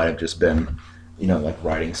think that might have just been,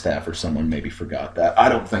 writing staff or someone maybe forgot that. I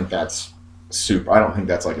don't think that's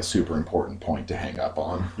like a super important point to hang up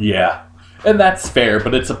on. Yeah. And that's fair,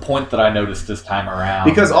 but it's a point that I noticed this time around.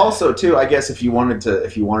 Because also too, I guess if you wanted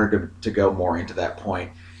to go more into that point,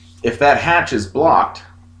 if that hatch is blocked,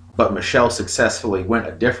 but Michelle successfully went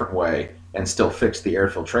a different way and still fixed the air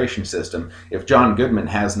filtration system, if John Goodman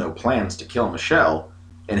has no plans to kill Michelle,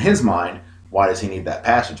 in his mind, why does he need that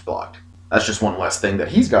passage blocked? That's just one less thing that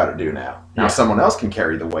he's got to do now. Now someone else can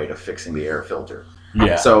carry the weight of fixing the air filter.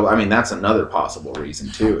 Yeah. So, that's another possible reason,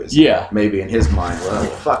 too, is maybe in his mind, well,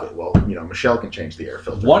 fuck it. Well, Michelle can change the air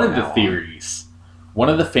filter. One of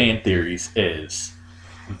the fan theories is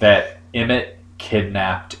that Emmett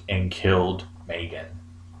kidnapped and killed Megan.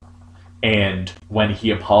 And when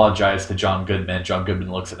he apologized to John Goodman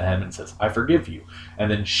looks at him and says, I forgive you, and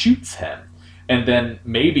then shoots him. And then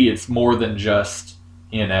maybe it's more than just,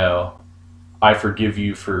 I forgive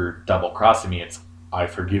you for double-crossing me. It's, I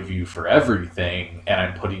forgive you for everything, and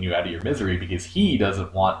I'm putting you out of your misery because he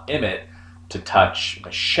doesn't want Emmett to touch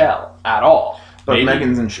Michelle at all. But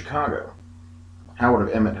Megan's in Chicago. How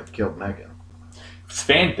would Emmett have killed Megan? It's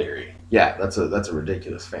fan theory. Yeah, that's a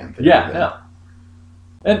ridiculous fan theory. Yeah, no.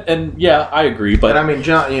 And yeah, I agree. But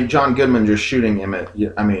John Goodman just shooting Emmett.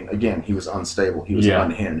 Again, he was unstable. He was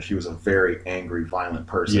unhinged. He was a very angry, violent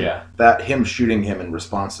person. Yeah. That him shooting him in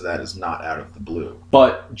response to that is not out of the blue.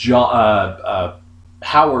 But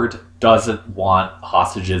Howard doesn't want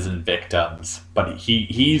hostages and victims, but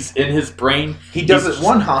he's in his brain. He doesn't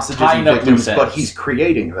want hostages and victims, but he's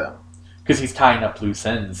creating them because he's tying up loose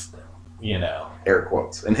ends. Air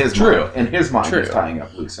quotes in his mind. In his mind, he's tying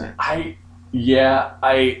up loose ends.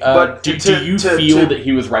 But do you feel that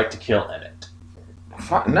he was right to kill Emmett?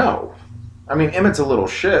 No. Emmett's a little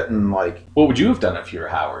shit, and what would you have done if you were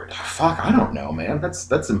Howard? Fuck, I don't know, man.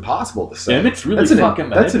 That's impossible to say. Emmett's really fucking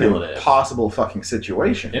manipulative. That's an impossible fucking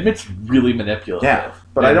situation. Emmett's really manipulative. Yeah,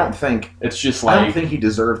 but I don't think it's just I don't think he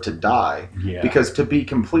deserved to die. Yeah. Because to be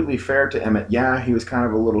completely fair to Emmett, he was kind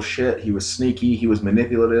of a little shit. He was sneaky. He was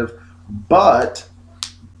manipulative. But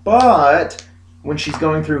when she's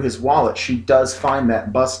going through his wallet, she does find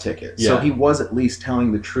that bus ticket. Yeah. So he was at least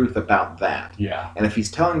telling the truth about that. Yeah. And if he's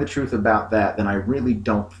telling the truth about that, then I really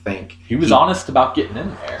don't think... He was honest about getting in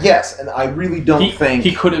there. Yes, and I really don't think...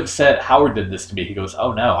 He could have said, Howard did this to me. He goes,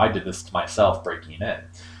 oh no, I did this to myself breaking in.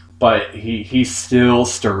 But he's still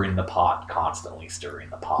stirring the pot, constantly stirring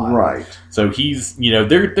the pot. Right. So he's,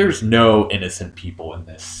 there's no innocent people in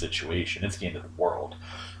this situation. It's the end of the world.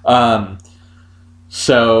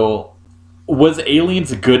 So... Was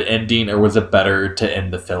Aliens a good ending, or was it better to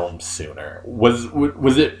end the film sooner? Was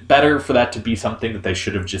it better for that to be something that they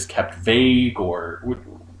should have just kept vague, or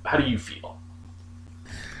how do you feel?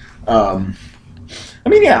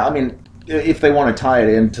 If they want to tie it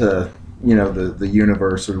into the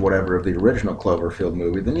universe or whatever of the original Cloverfield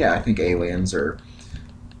movie, then I think Aliens are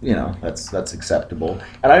that's acceptable.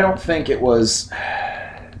 And I don't think it was.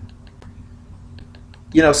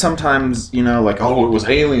 Sometimes, it was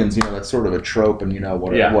Aliens, that's sort of a trope, and,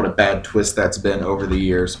 what a bad twist that's been over the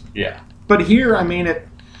years. Yeah. But here,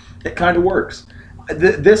 it kind of works.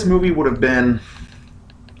 This movie would have been,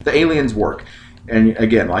 the Aliens work. And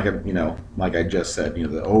again, like I just said, it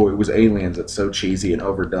was Aliens, it's so cheesy and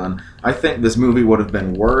overdone. I think this movie would have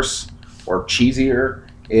been worse or cheesier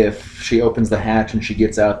if she opens the hatch and she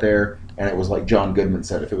gets out there and it was like John Goodman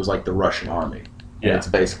said, if it was like the Russian army. And it's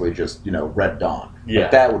basically just, Red Dawn. Yeah.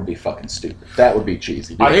 Like, that would be fucking stupid. That would be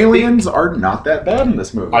cheesy. The I aliens are not that bad in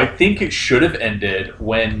this movie. I think it should have ended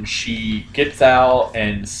when she gets out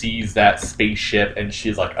and sees that spaceship and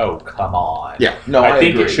she's like, oh, come on. Yeah. No, I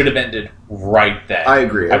think agree. it should have ended right then. I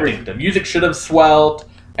agree. I think the music should have swelled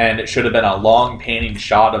and it should have been a long panning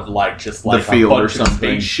shot of just like the field a bunch or something. Of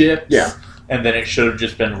spaceships. Yeah. And then it should have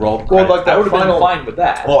just been rolled Well, credits. like that I would have final- been fine with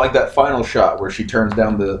that. Well, like that final shot where she turns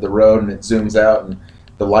down the road and it zooms out and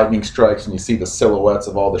the lightning strikes and you see the silhouettes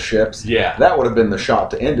of all the ships. Yeah. That would have been the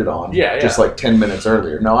shot to end it on. Yeah, Just like 10 minutes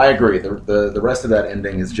earlier. No, I agree. The rest of that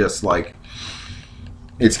ending is just like...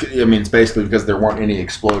 It's basically because there weren't any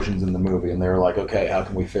explosions in the movie, and they were like, okay, how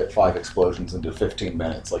can we fit 5 explosions into 15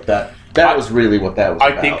 minutes? Like that was really what that was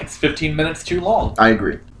about. I think it's 15 minutes too long. I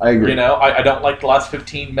agree. I don't like the last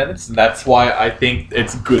 15 minutes, and that's why I think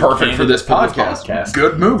it's good. Perfect for this podcast.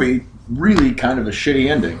 Good movie, really kind of a shitty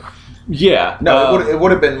ending. Yeah. No, it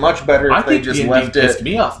would have been much better if they just the left it. Pissed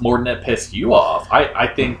me off more than it pissed you off. I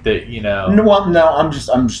think that No, well, no,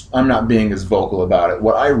 I'm not being as vocal about it.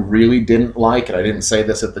 What I really didn't like, and I didn't say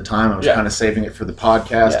this at the time, I was kind of saving it for the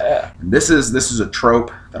podcast. Yeah. And this is a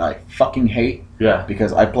trope that I fucking hate. Yeah.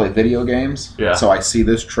 Because I play video games. Yeah. So I see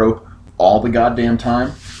this trope all the goddamn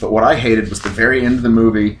time. But what I hated was the very end of the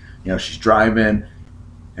movie. She's driving,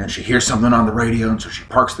 and she hears something on the radio, and so she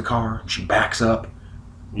parks the car, and she backs up.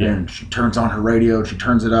 Yeah. And she turns on her radio, and she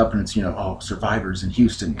turns it up, and it's, survivors in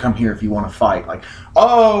Houston, come here if you want to fight. Like,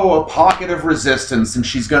 a pocket of resistance, and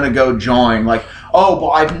she's going to go join. Like,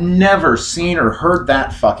 well, I've never seen or heard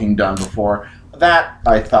that fucking done before. That,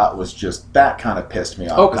 I thought, was just, that kind of pissed me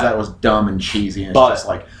off, because that was dumb and cheesy, and it's just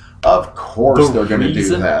like, of course they're going to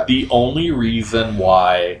do that. The only reason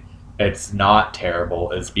why it's not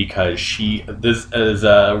terrible is because this is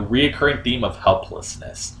a reoccurring theme of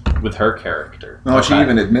helplessness with her character. No, she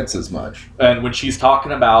even admits as much. And when she's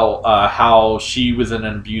talking about how she was in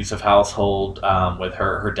an abusive household with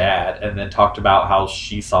her dad, and then talked about how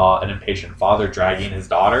she saw an impatient father dragging his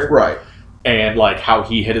daughter. Right. And how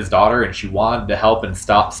he hit his daughter, and she wanted to help and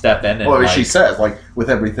step in. And she says, with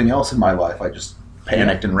everything else in my life, I just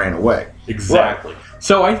panicked and ran away. Exactly. Right.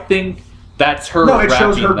 So I think that's her. No, it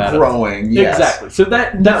shows her growing. Yes. Exactly. So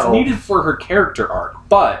that's needed for her character arc,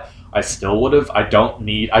 but I still would have. I don't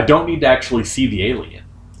need to actually see the alien.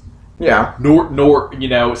 Yeah.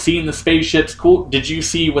 Nor seeing the spaceship's cool. Did you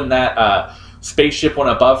see when that spaceship went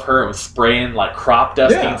above her and was spraying crop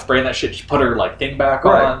dusting and spraying that shit? She put her thing back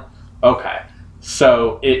on. Okay.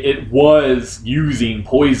 So it was using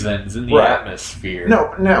poisons in the atmosphere.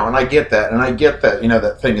 No, and I get that,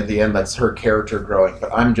 that thing at the end, that's her character growing.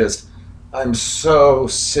 But I'm so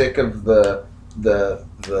sick of the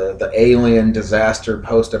alien disaster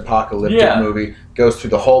post-apocalyptic movie. Goes through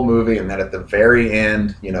the whole movie, and then at the very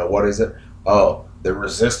end, what is it? Oh, the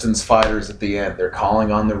resistance fighters at the end. They're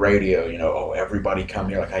calling on the radio. Everybody come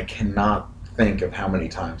here. I cannot think of how many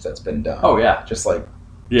times that's been done. Oh yeah, just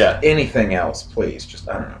anything else, please. Just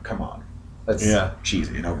I don't know. Come on. That's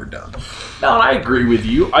cheesy and overdone. No, and I agree with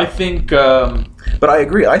you. I think, but I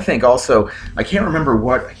agree. I think also I can't remember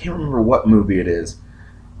what movie it is.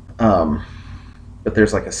 But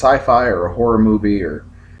there's a sci-fi or a horror movie, or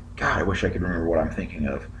God, I wish I could remember what I'm thinking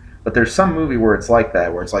of. But there's some movie where it's like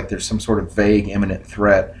that, where it's there's some sort of vague imminent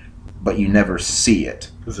threat, but you never see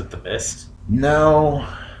it. Is it The Mist? No.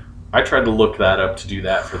 I tried to look that up to do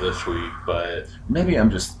that for this week, but maybe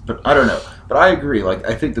but I don't know. But I agree.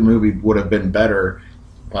 I think the movie would have been better,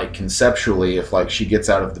 conceptually, if she gets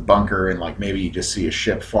out of the bunker and maybe you just see a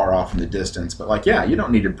ship far off in the distance. But you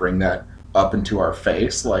don't need to bring that up into our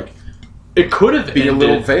face. It could have be a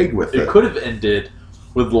little vague with it. It could have ended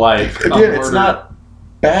with again, it's not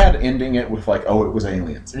bad ending it with it was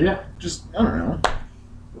aliens. Yeah, just I don't know.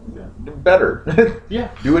 Better. Yeah.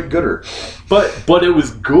 Do it gooder. But it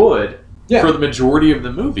was good for the majority of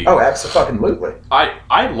the movie. Oh, absolutely.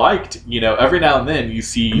 I liked, every now and then you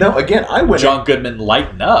see John Goodman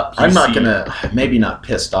lighten up. I'm not gonna, maybe not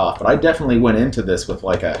pissed off, but I definitely went into this with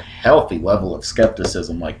a healthy level of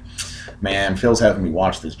skepticism. Man, Phil's having me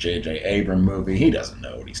watch this J.J. Abrams movie. He doesn't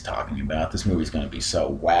know what he's talking about. This movie's gonna be so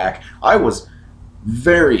whack. I was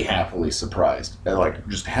very happily surprised at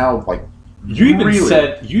just how You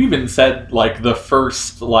even said the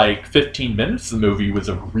first 15 minutes of the movie was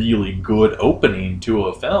a really good opening to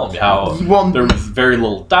a film. How there was very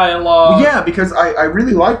little dialogue. Yeah, because I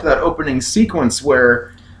really liked that opening sequence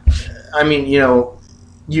where,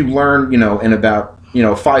 you learn, in about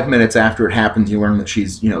 5 minutes after it happens, you learn that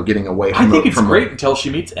she's getting away from. I think it's great until she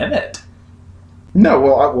meets Emmett. No,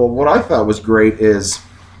 well, what I thought was great is,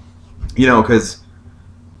 because.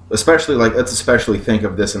 Especially let's think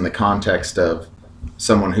of this in the context of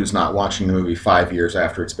someone who's not watching the movie 5 years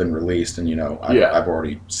after it's been released, and I've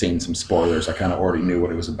already seen some spoilers. I kind of already knew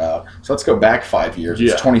what it was about. So let's go back 5 years.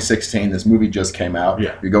 It's 2016. This movie just came out.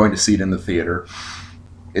 Yeah. You're going to see it in the theater.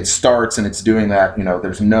 It starts and it's doing that.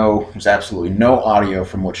 There's absolutely no audio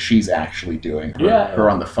from what she's actually doing. Her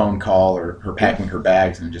on the phone call or her packing her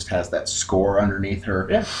bags, and it just has that score underneath her.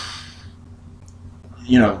 Yeah.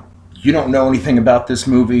 You don't know anything about this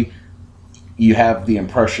movie. You have the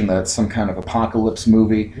impression that it's some kind of apocalypse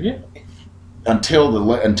movie. Yeah. Until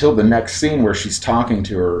the next scene where she's talking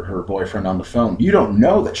to her boyfriend on the phone. You don't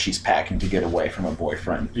know that she's packing to get away from a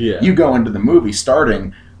boyfriend. Yeah. You go into the movie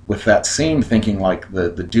starting with that scene thinking like the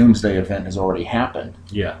doomsday event has already happened.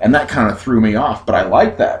 Yeah. And that kind of threw me off, but I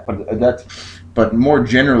like that. But more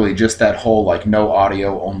generally, just that whole like no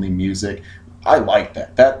audio, only music. I like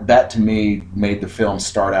that. That to me made the film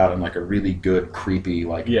start out in like a really good, creepy,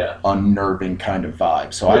 like unnerving kind of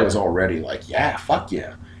vibe. So I was already like, yeah, fuck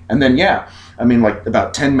yeah. And then like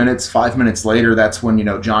about 5 minutes later, that's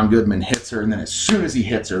when John Goodman hits her, and then as soon as he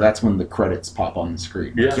hits her, that's when the credits pop on the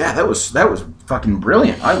screen. Yeah, that was fucking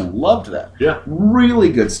brilliant. I loved that. Yeah,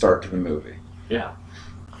 really good start to the movie. Yeah.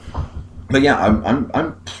 But yeah,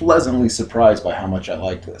 I'm pleasantly surprised by how much I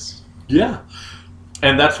like this. Yeah.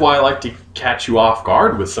 And that's why I like to catch you off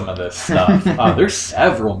guard with some of this stuff. There's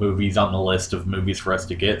several movies on the list of movies for us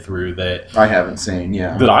to get through that I haven't seen.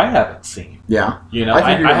 Yeah, that I haven't seen. Yeah,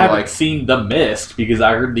 I haven't seen The Mist because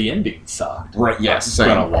I heard the ending sucked. Right. Yes. I'm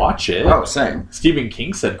gonna watch it. Oh, same. Stephen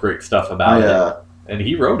King said great stuff about it, and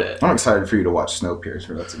he wrote it. I'm excited for you to watch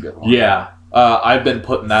Snowpiercer. That's a good one. Yeah. I've been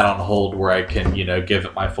putting that on hold where I can, give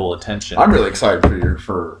it my full attention. I'm really excited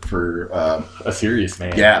for A Serious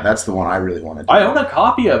Man. Yeah, that's the one I really want to do. I own a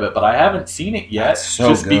copy of it, but I haven't seen it yet. That's so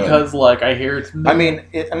just good. Because I hear it's. I mean,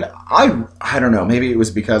 I don't know. Maybe it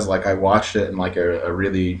was because I watched it in a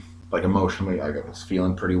really emotionally I was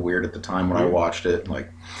feeling pretty weird at the time when I watched it. But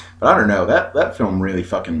I don't know, that film really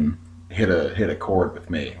fucking hit a chord with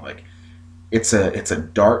me. It's a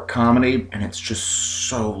dark comedy, and it's just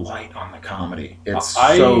so light on the comedy. It's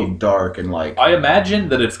so dark and I imagine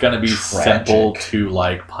that it's going to be tragic. simple to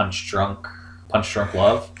Punch Drunk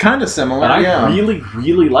Love. Kind of similar. And I really,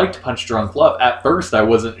 really liked Punch Drunk Love. At first, I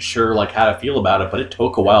wasn't sure how to feel about it, but it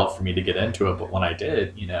took a while for me to get into it. But when I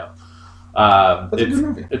did, That's a good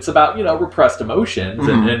movie. It's about repressed emotions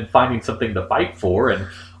and finding something to fight for. And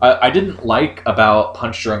I didn't like about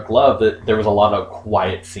Punch Drunk Love that there was a lot of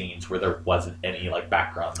quiet scenes where there wasn't any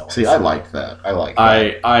background noise. See, I liked that.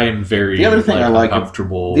 I'm very the other thing I liked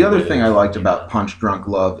uncomfortable. The other thing I liked about Punch Drunk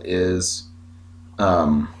Love is,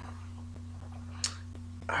 I'm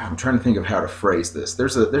trying to think of how to phrase this.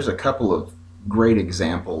 There's a couple of great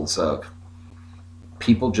examples of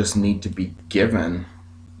people just need to be given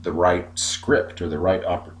the right script or the right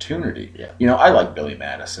opportunity. Yeah. I like Billy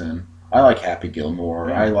Madison. I like Happy Gilmore.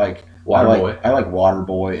 Yeah. I like Waterboy. I like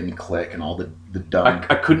Waterboy and Click and all the dumb.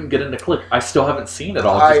 I couldn't get into Click. I still haven't seen it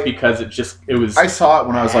all just because it was. I saw it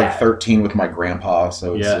when I was 13 with my grandpa,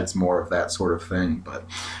 so it's more of that sort of thing.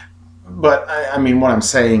 But I mean, what I'm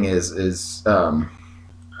saying is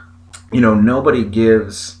nobody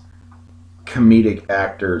gives comedic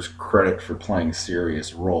actors credit for playing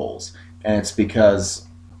serious roles, and it's because,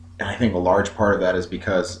 and I think a large part of that is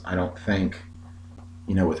because I don't think,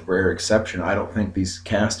 with rare exception, I don't think these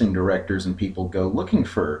casting directors and people go looking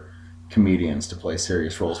for comedians to play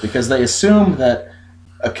serious roles because they assume that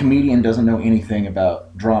a comedian doesn't know anything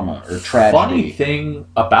about drama or tragedy. Funny thing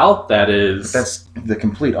about that is... But that's the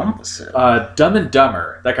complete opposite. Dumb and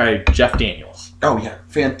Dumber, that guy Jeff Daniels. Oh, yeah.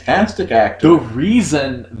 Fantastic actor. The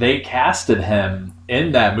reason they casted him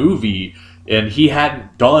in that movie and he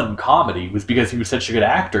hadn't done comedy was because he was such a good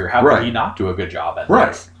actor. How could he not do a good job at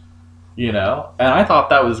this? And I thought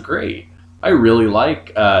that was great. I really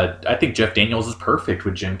I think Jeff Daniels is perfect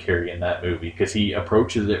with Jim Carrey in that movie because he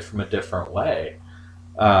approaches it from a different way.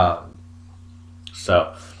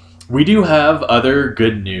 So we do have other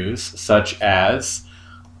good news, such as,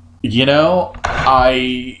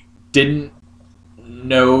 I didn't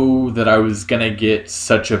know that I was going to get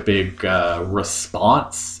such a big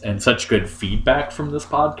response and such good feedback from this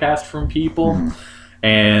podcast from people. Mm-hmm.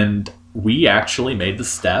 And we actually made the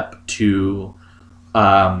step to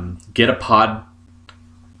get a podcast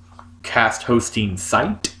hosting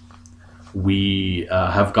site. We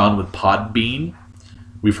have gone with Podbean.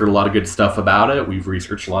 We've heard a lot of good stuff about it. We've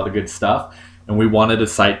researched a lot of good stuff. And we wanted a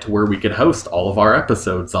site to where we could host all of our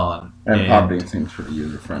episodes on. And Podbean seems pretty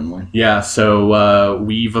user-friendly. Yeah, so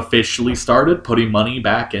we've officially started putting money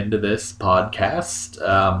back into this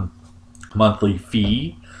podcast. Monthly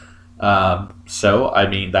fee. So, I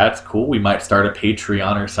mean, that's cool. We might start a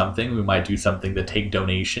Patreon or something. We might do something to take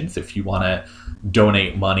donations. If you want to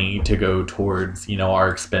donate money to go towards, our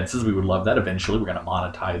expenses, we would love that. Eventually, we're going to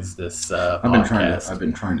monetize this podcast. I've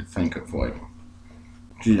been trying to think of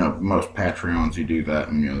most Patreons, you do that,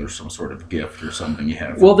 and there's some sort of gift or something you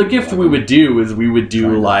have. Well, the gift we would do is we would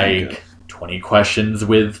do like 20 questions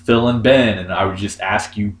with Phil and Ben, and I would just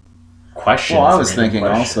ask you questions. Well, I was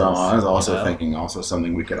also thinking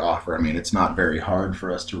something we could offer. I mean, it's not very hard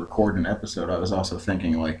for us to record an episode. I was also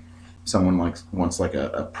thinking like someone wants like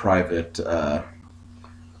a private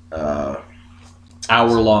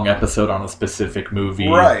hour-long episode on a specific movie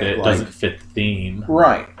that doesn't fit the theme.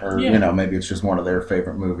 Right. Or, maybe it's just one of their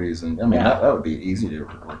favorite movies. And, I mean, that would be easy to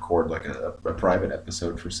record, like, a private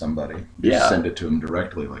episode for somebody. Just send it to them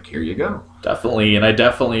directly, like, here you go. Definitely. And I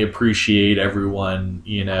definitely appreciate everyone,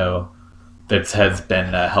 that has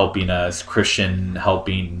been helping us. Christian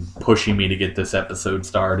pushing me to get this episode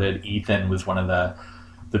started. Ethan was one of the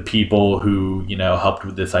people who helped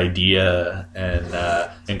with this idea and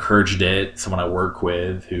encouraged it. Someone I work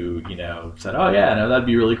with who said, "Oh yeah, no, that'd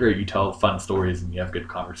be really great. You tell fun stories and you have good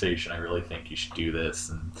conversation. I really think you should do this."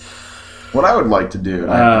 And what I would like to do,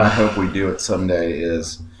 and I hope we do it someday,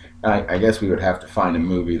 is I guess we would have to find a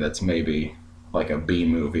movie that's maybe like a B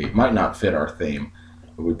movie. It might not fit our theme,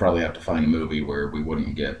 but we'd probably have to find a movie where we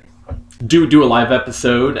wouldn't get. Do a live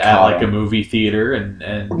episode at like a movie theater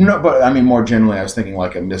and no, but I mean more generally, I was thinking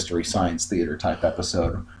like a mystery science theater type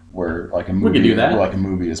episode where like a movie, we could do that. Like a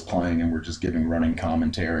movie is playing and we're just giving running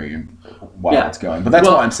commentary and while it's going. But that's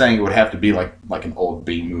why I'm saying it would have to be like an old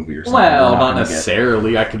B movie or something. Well, not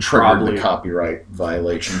necessarily. I could probably the copyright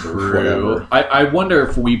violations or whatever. I wonder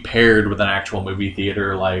if we paired with an actual movie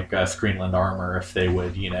theater like Screenland Armor, if they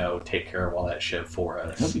would take care of all that shit for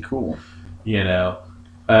us. That'd be cool.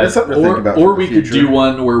 Or we could do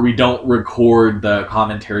one where we don't record the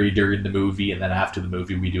commentary during the movie, and then after the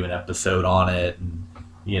movie we do an episode on it. And,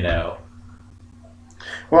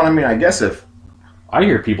 Well, I mean, I guess if I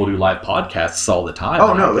hear people do live podcasts all the time.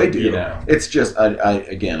 Oh no, they do. It's just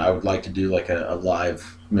I would like to do like a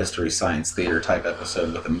live mystery science theater type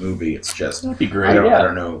episode with a movie. It's just that'd be great. I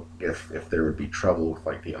don't know if there would be trouble with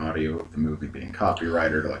like the audio of the movie being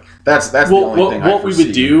copyrighted. Like that's the only thing. What we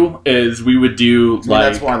would do is we would do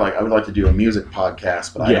that's why I would like to do a music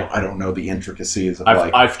podcast, but I don't know the intricacies of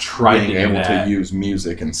I've tried being able to use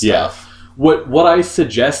music and stuff. Yeah. What I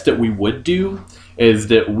suggest that we would do is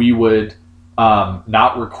that we would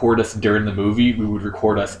not record us during the movie. We would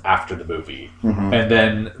record us after the movie. Mm-hmm. And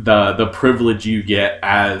then the privilege you get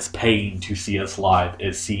as paying to see us live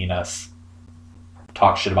is seeing us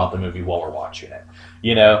talk shit about the movie while we're watching it.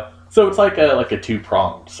 So it's like a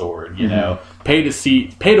two-pronged sword, Pay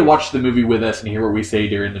to watch the movie with us and hear what we say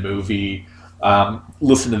during the movie.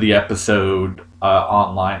 Listen to the episode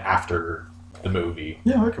online after the movie.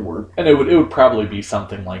 Yeah, that could work. And it would probably be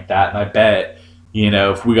something like that. And I bet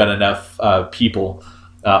if we got enough people.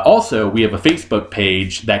 Also, we have a Facebook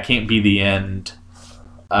page. That can't be the end.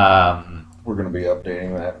 We're going to be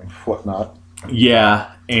updating that and whatnot.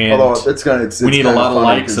 Yeah, and although we need a lot of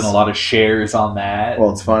likes and a lot of shares on that.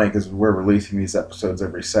 Well, it's funny because we're releasing these episodes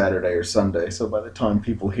every Saturday or Sunday, so by the time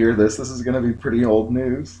people hear this is going to be pretty old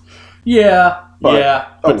news. Yeah,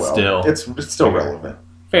 but still, it's still relevant.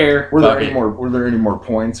 Fair. Were there any more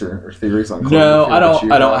points or theories on Cloverfield? No, I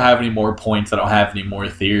don't have any more points. I don't have any more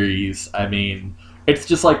theories. I mean, it's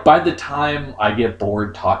just like by the time I get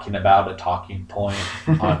bored talking about a talking point,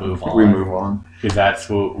 I move on. We move on. Because that's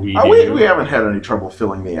what we do. We haven't had any trouble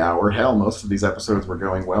filling the hour. Hell, most of these episodes were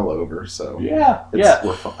going well over, so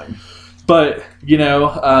we're fine. But,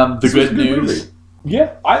 the good news... Movie.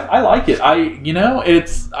 Yeah, I like it.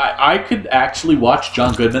 I could actually watch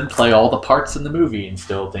John Goodman play all the parts in the movie and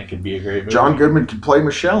still think it'd be a great movie. John Goodman could play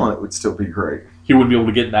Michelle and it would still be great. He wouldn't be able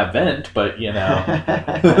to get in that vent, but but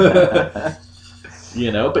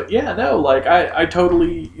yeah, no, like I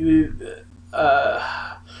totally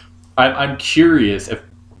I'm curious if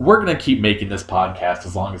we're going to keep making this podcast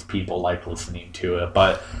as long as people like listening to it,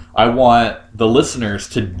 but I want the listeners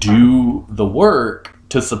to do the work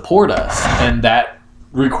to support us, and that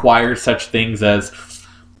requires such things as,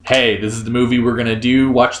 hey, this is the movie we're going to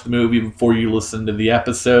do, watch the movie before you listen to the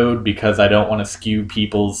episode, because I don't want to skew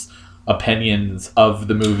people's opinions of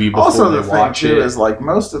the movie before also, they watch it. Also, the thing, too, is, like,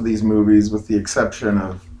 most of these movies, with the exception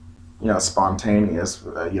of, Spontaneous,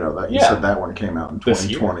 that you said that one came out in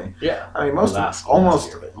 2020. Yeah. I mean, almost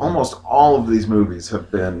all of these movies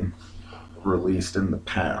have been released in the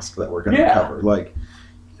past that we're going to cover. Like,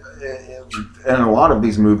 and a lot of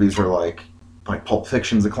these movies are like, like Pulp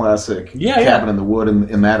Fiction's a classic. Yeah, Cabin in the Wood.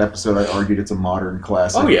 In that episode, I argued it's a modern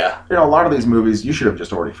classic. Oh yeah. You know, a lot of these movies you should have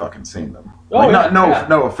just already fucking seen them. Oh, Like, yeah,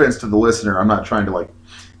 no offense to the listener. I'm not trying to like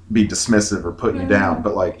be dismissive or put you down,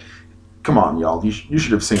 but like, come on, y'all. You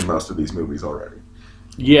should have seen most of these movies already.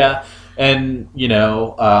 Yeah, and you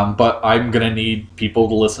know, but I'm gonna need people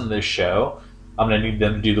to listen to this show. I'm gonna need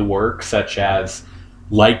them to do the work, such as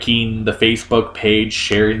liking the Facebook page,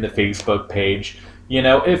 sharing the Facebook page. You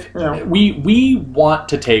know, if we want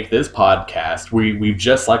to take this podcast, we've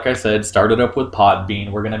just, like I said, started up with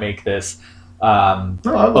Podbean. We're gonna make this a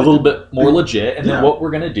little bit more legit, and then what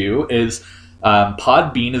we're gonna do is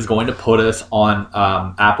Podbean is going to put us on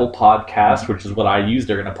Apple Podcasts, which is what I use.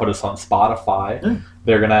 They're going to put us on Spotify.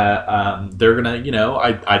 They're gonna, you know,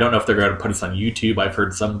 I don't know if they're going to put us on YouTube. I've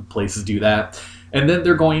heard some places do that. And then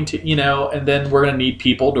they're going to, you know, and then we're going to need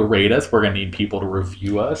people to rate us. We're going to need people to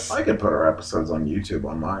review us. I could put our episodes on YouTube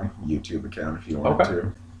on my YouTube account if you want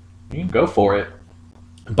to. You can go for it.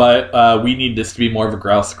 But we need this to be more of a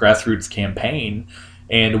grassroots campaign,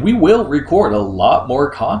 and we will record a lot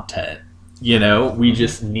more content. You know, we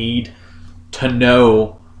just need to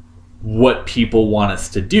know what people want us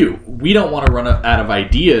to do. We don't want to run out of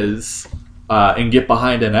ideas and get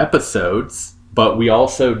behind in episodes, but we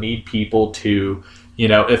also need people to, you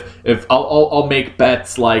know, if I'll make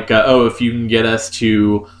bets like, if you can get us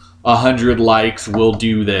to 100 likes, we'll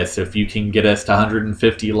do this. If you can get us to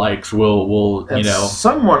 150 likes, we'll and you know.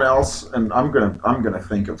 Someone else, and I'm gonna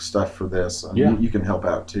think of stuff for this, and you can help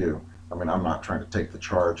out too. I mean, I'm not trying to take the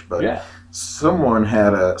charge, but someone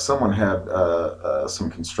had some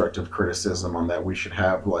constructive criticism on that we should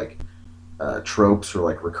have like tropes or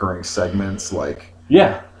like recurring segments. Like,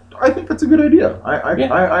 I think that's a good idea.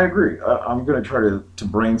 I agree. I'm going to try to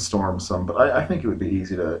brainstorm some, but I think it would be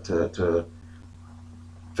easy to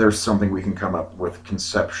there's something we can come up with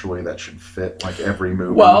conceptually that should fit like every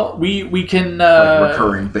movie. Well, we can like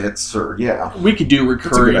recurring bits or we could do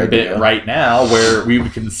recurring bit right now where we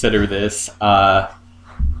would consider this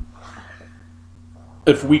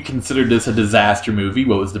if we considered this a disaster movie,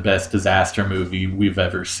 what was the best disaster movie we've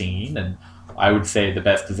ever seen? And I would say the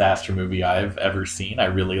best disaster movie I've ever seen. I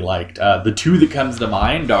really liked the two that comes to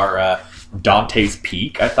mind are Dante's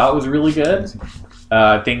Peak. I thought was really good.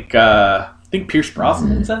 I think Pierce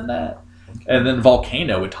Brosnan's in that. And then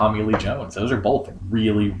Volcano with Tommy Lee Jones. Those are both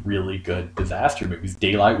really, really good disaster movies.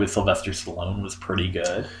 Daylight with Sylvester Stallone was pretty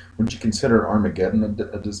good. Would you consider Armageddon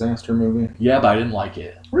a disaster movie? Yeah, but I didn't like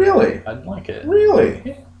it. Really? I didn't like it. Really?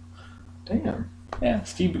 Yeah. Damn. Yeah,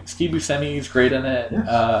 Steve Buscemi's great in it.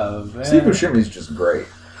 Yes. Steve Buscemi's just great.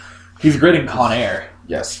 He's great in Con Air.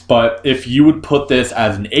 Yes. But if you would put this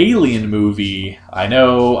as an alien movie,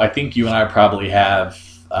 I think you and I probably have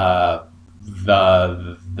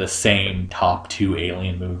the same top two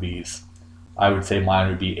alien movies. I would say mine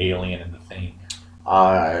would be Alien and The Thing.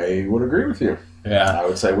 I would agree with you. Yeah. I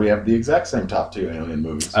would say we have the exact same top two alien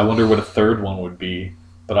movies. I wonder what a third one would be.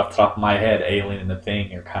 But off the top of my head, Alien and The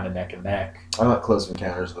Thing are kind of neck and neck. I like Close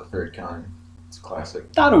Encounters of the Third Kind. It's a classic.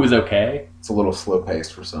 Thought it was okay. It's a little slow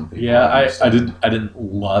paced for some people. Yeah, I didn't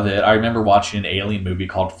love it. I remember watching an alien movie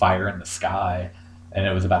called Fire in the Sky, and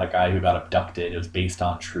it was about a guy who got abducted. It was based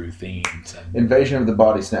on true themes. And Invasion of the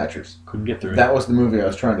Body Snatchers. Couldn't get through it. That was the movie I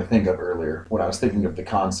was trying to think of earlier when I was thinking of the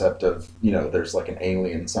concept of, you know, there's like an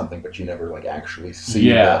alien something, but you never like actually see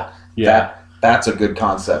that. That's a good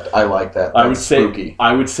concept. I like that. That's spooky.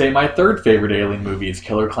 I would say my third favorite alien movie is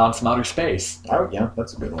Killer Clowns from Outer Space. Oh, yeah,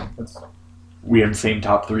 that's a good one. We have the same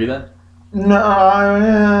top three then? No,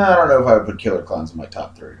 I don't know if I would put Killer Clowns in my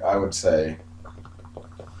top three. I would say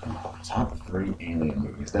top three alien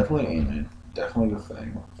movies. Definitely Alien. Definitely The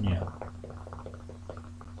Thing. Yeah.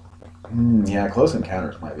 Yeah, Close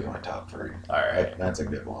Encounters might be my top three. All right. That's a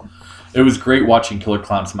good one. It was great watching Killer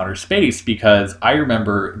Clowns from Outer Space because I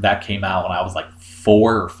remember that came out when I was like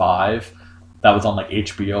 4 or 5. That was on like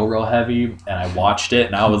HBO real heavy, and I watched it,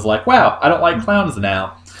 and I was like, wow, I don't like clowns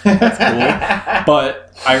now. That's cool.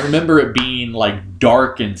 But I remember it being like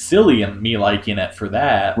dark and silly and me liking it for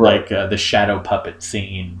that. Right. Like the shadow puppet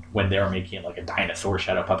scene when they were making like a dinosaur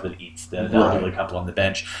shadow puppet that eats the elderly couple on the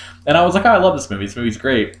bench. And I was like, oh, I love this movie. This movie's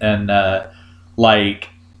great. And like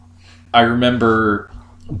I remember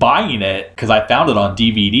buying it because I found it on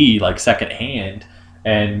DVD like secondhand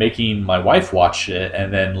and making my wife watch it.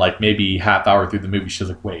 And then like maybe half hour through the movie, she was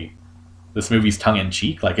like, wait, this movie's tongue in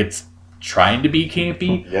cheek? Like it's trying to be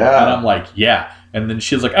campy? Yeah. And I'm like, yeah. And then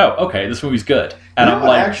she was like, oh, okay, this movie's good. And I'm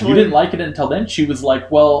like, actually, you didn't like it until then? She was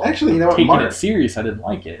like, well, actually, you know what? Taking it serious, I didn't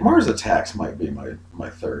like it. Mars Attacks might be my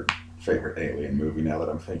third favorite alien movie now that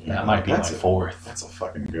I'm thinking that might be my fourth. That's a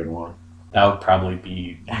fucking good one. That would probably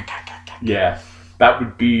be Yeah, that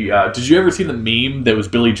would be. Did you ever see the meme that was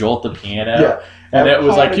Billy Joel at the piano? Yeah. And it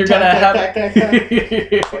was like, you're going to have...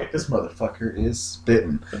 This motherfucker is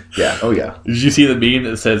spitting. Yeah, oh yeah. Did you see the meme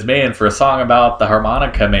that says, man, for a song about the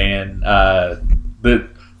harmonica man,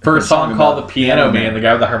 for a song called The Piano Man, the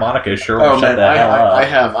guy with the harmonica sure will shut that hell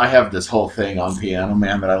up. I have this whole thing on Piano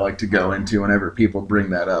Man that I like to go into whenever people bring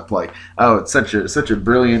that up. Like, oh, it's such a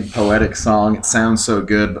brilliant poetic song. It sounds so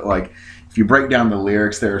good, but like, if you break down the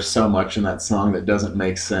lyrics, there's so much in that song that doesn't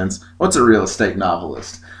make sense. What's a real estate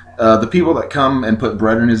novelist? The people that come and put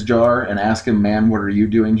bread in his jar and ask him, man, what are you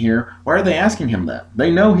doing here? Why are they asking him that?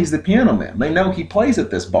 They know he's the piano man. They know he plays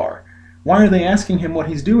at this bar. Why are they asking him what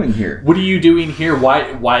he's doing here? What are you doing here?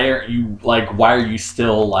 Why aren't you why are you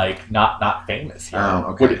still not famous here?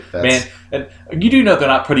 Oh, okay. Man, and you do know they're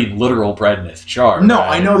not putting literal bread in his jar. No,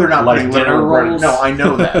 right? I know they're not putting literal bread. No, I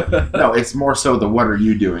know that. that. No, it's more so the what are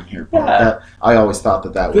you doing here? Yeah. I always thought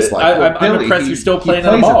that was like, I'm impressed he's still playing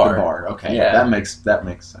at a bar. At the bar. Okay, yeah. That makes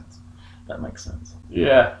sense. That makes sense.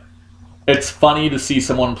 Yeah. It's funny to see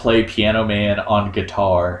someone play Piano Man on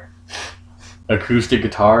guitar. Acoustic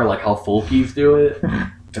guitar, like how folkies do it.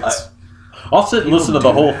 I'll sit and listen to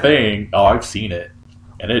the whole thing. Oh, I've seen it.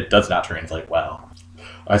 And it does not translate well.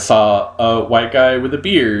 I saw a white guy with a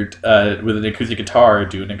beard with an acoustic guitar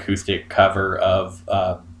do an acoustic cover of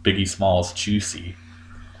Biggie Smalls' Juicy.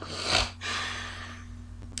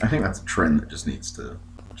 I think that's a trend that just needs to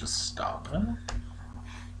just stop.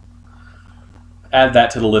 Add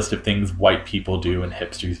that to the list of things white people do and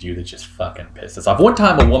hipsters do that just fucking piss us off. One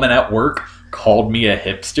time a woman at work called me a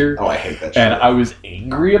hipster. Oh, I hate that shit. And I was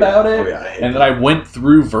angry about it. Oh, yeah, I hate and then I went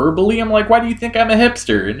through verbally. I'm like, why do you think I'm a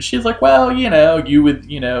hipster? And she's like, well, you with,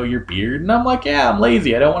 your beard. And I'm like, yeah, I'm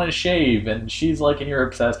lazy. I don't want to shave. And she's like, and you're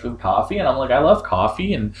obsessed with coffee. And I'm like, I love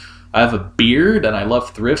coffee. And I have a beard and I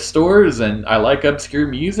love thrift stores and I like obscure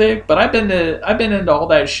music, but I've been into all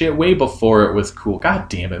that shit way before it was cool. God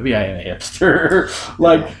damn it, I am a hipster.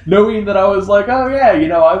 Knowing that I was like, oh yeah,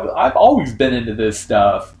 I've always been into this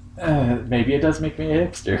stuff. Maybe it does make me a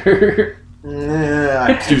hipster.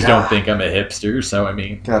 Hipsters don't think I'm a hipster, so I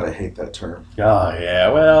mean. God, I hate that term. Oh yeah,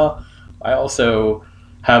 well, I also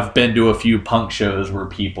have been to a few punk shows where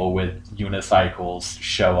people with unicycles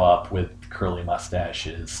show up with curly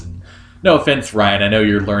mustaches. And no offense, Ryan, I know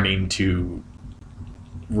you're learning to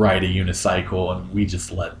ride a unicycle and we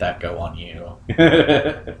just let that go on you.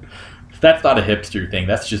 That's not a hipster thing,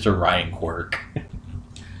 that's just a Ryan quirk.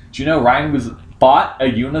 Do you know Ryan bought a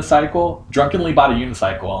unicycle, drunkenly bought a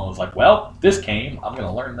unicycle and was like, well, this came, I'm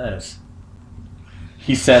gonna learn this.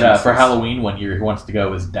 He said for Halloween one year he wants to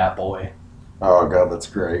go as Dat Boy. Oh god, that's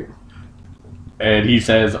great. And he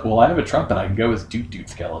says, well, I have a trumpet, I can go as Doot Doot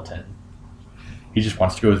Skeleton. He just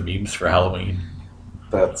wants to go as memes for Halloween.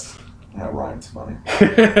 Ryan's funny.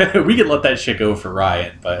 We could let that shit go for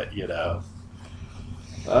Ryan, but all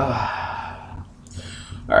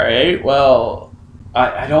right, well,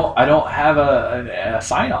 I don't have a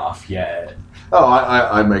sign off yet. Oh,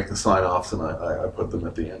 I make the sign offs and I put them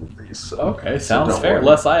at the end of these. So, okay, sounds fair. Worry.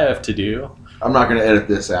 Less I have to do. I'm not going to edit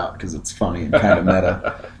this out because it's funny and kind of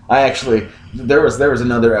meta. There was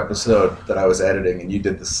another episode that I was editing and you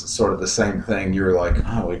did this sort of the same thing. You were like,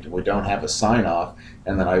 oh, we don't have a sign off,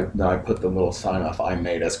 and then I put the little sign off I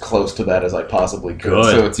made as close to that as I possibly could.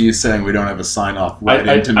 Good. So it's you saying we don't have a sign off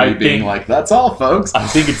into me being like, that's all, folks. I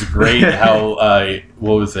think it's great how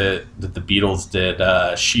what was it that the Beatles did?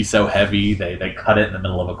 She's So Heavy. They cut it in the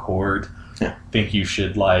middle of a chord. Yeah. I think you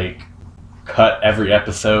should cut every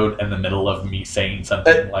episode in the middle of me saying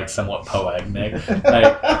something somewhat poetic.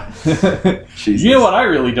 You know what I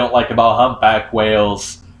really don't like about humpback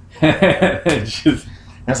whales?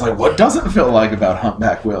 It's like, what doesn't feel like about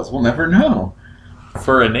humpback whales? We'll never know.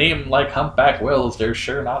 For a name like humpback whales, they're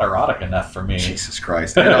sure not erotic enough for me. Jesus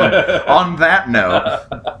Christ. And on that note,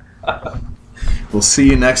 we'll see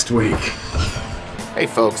you next week. Hey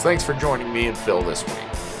folks, thanks for joining me and Phil this week.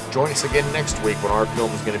 Join us again next week when our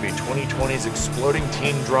film is going to be 2020's exploding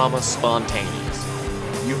teen drama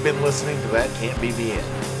Spontaneous. You've been listening to That Can't Be the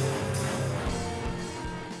End.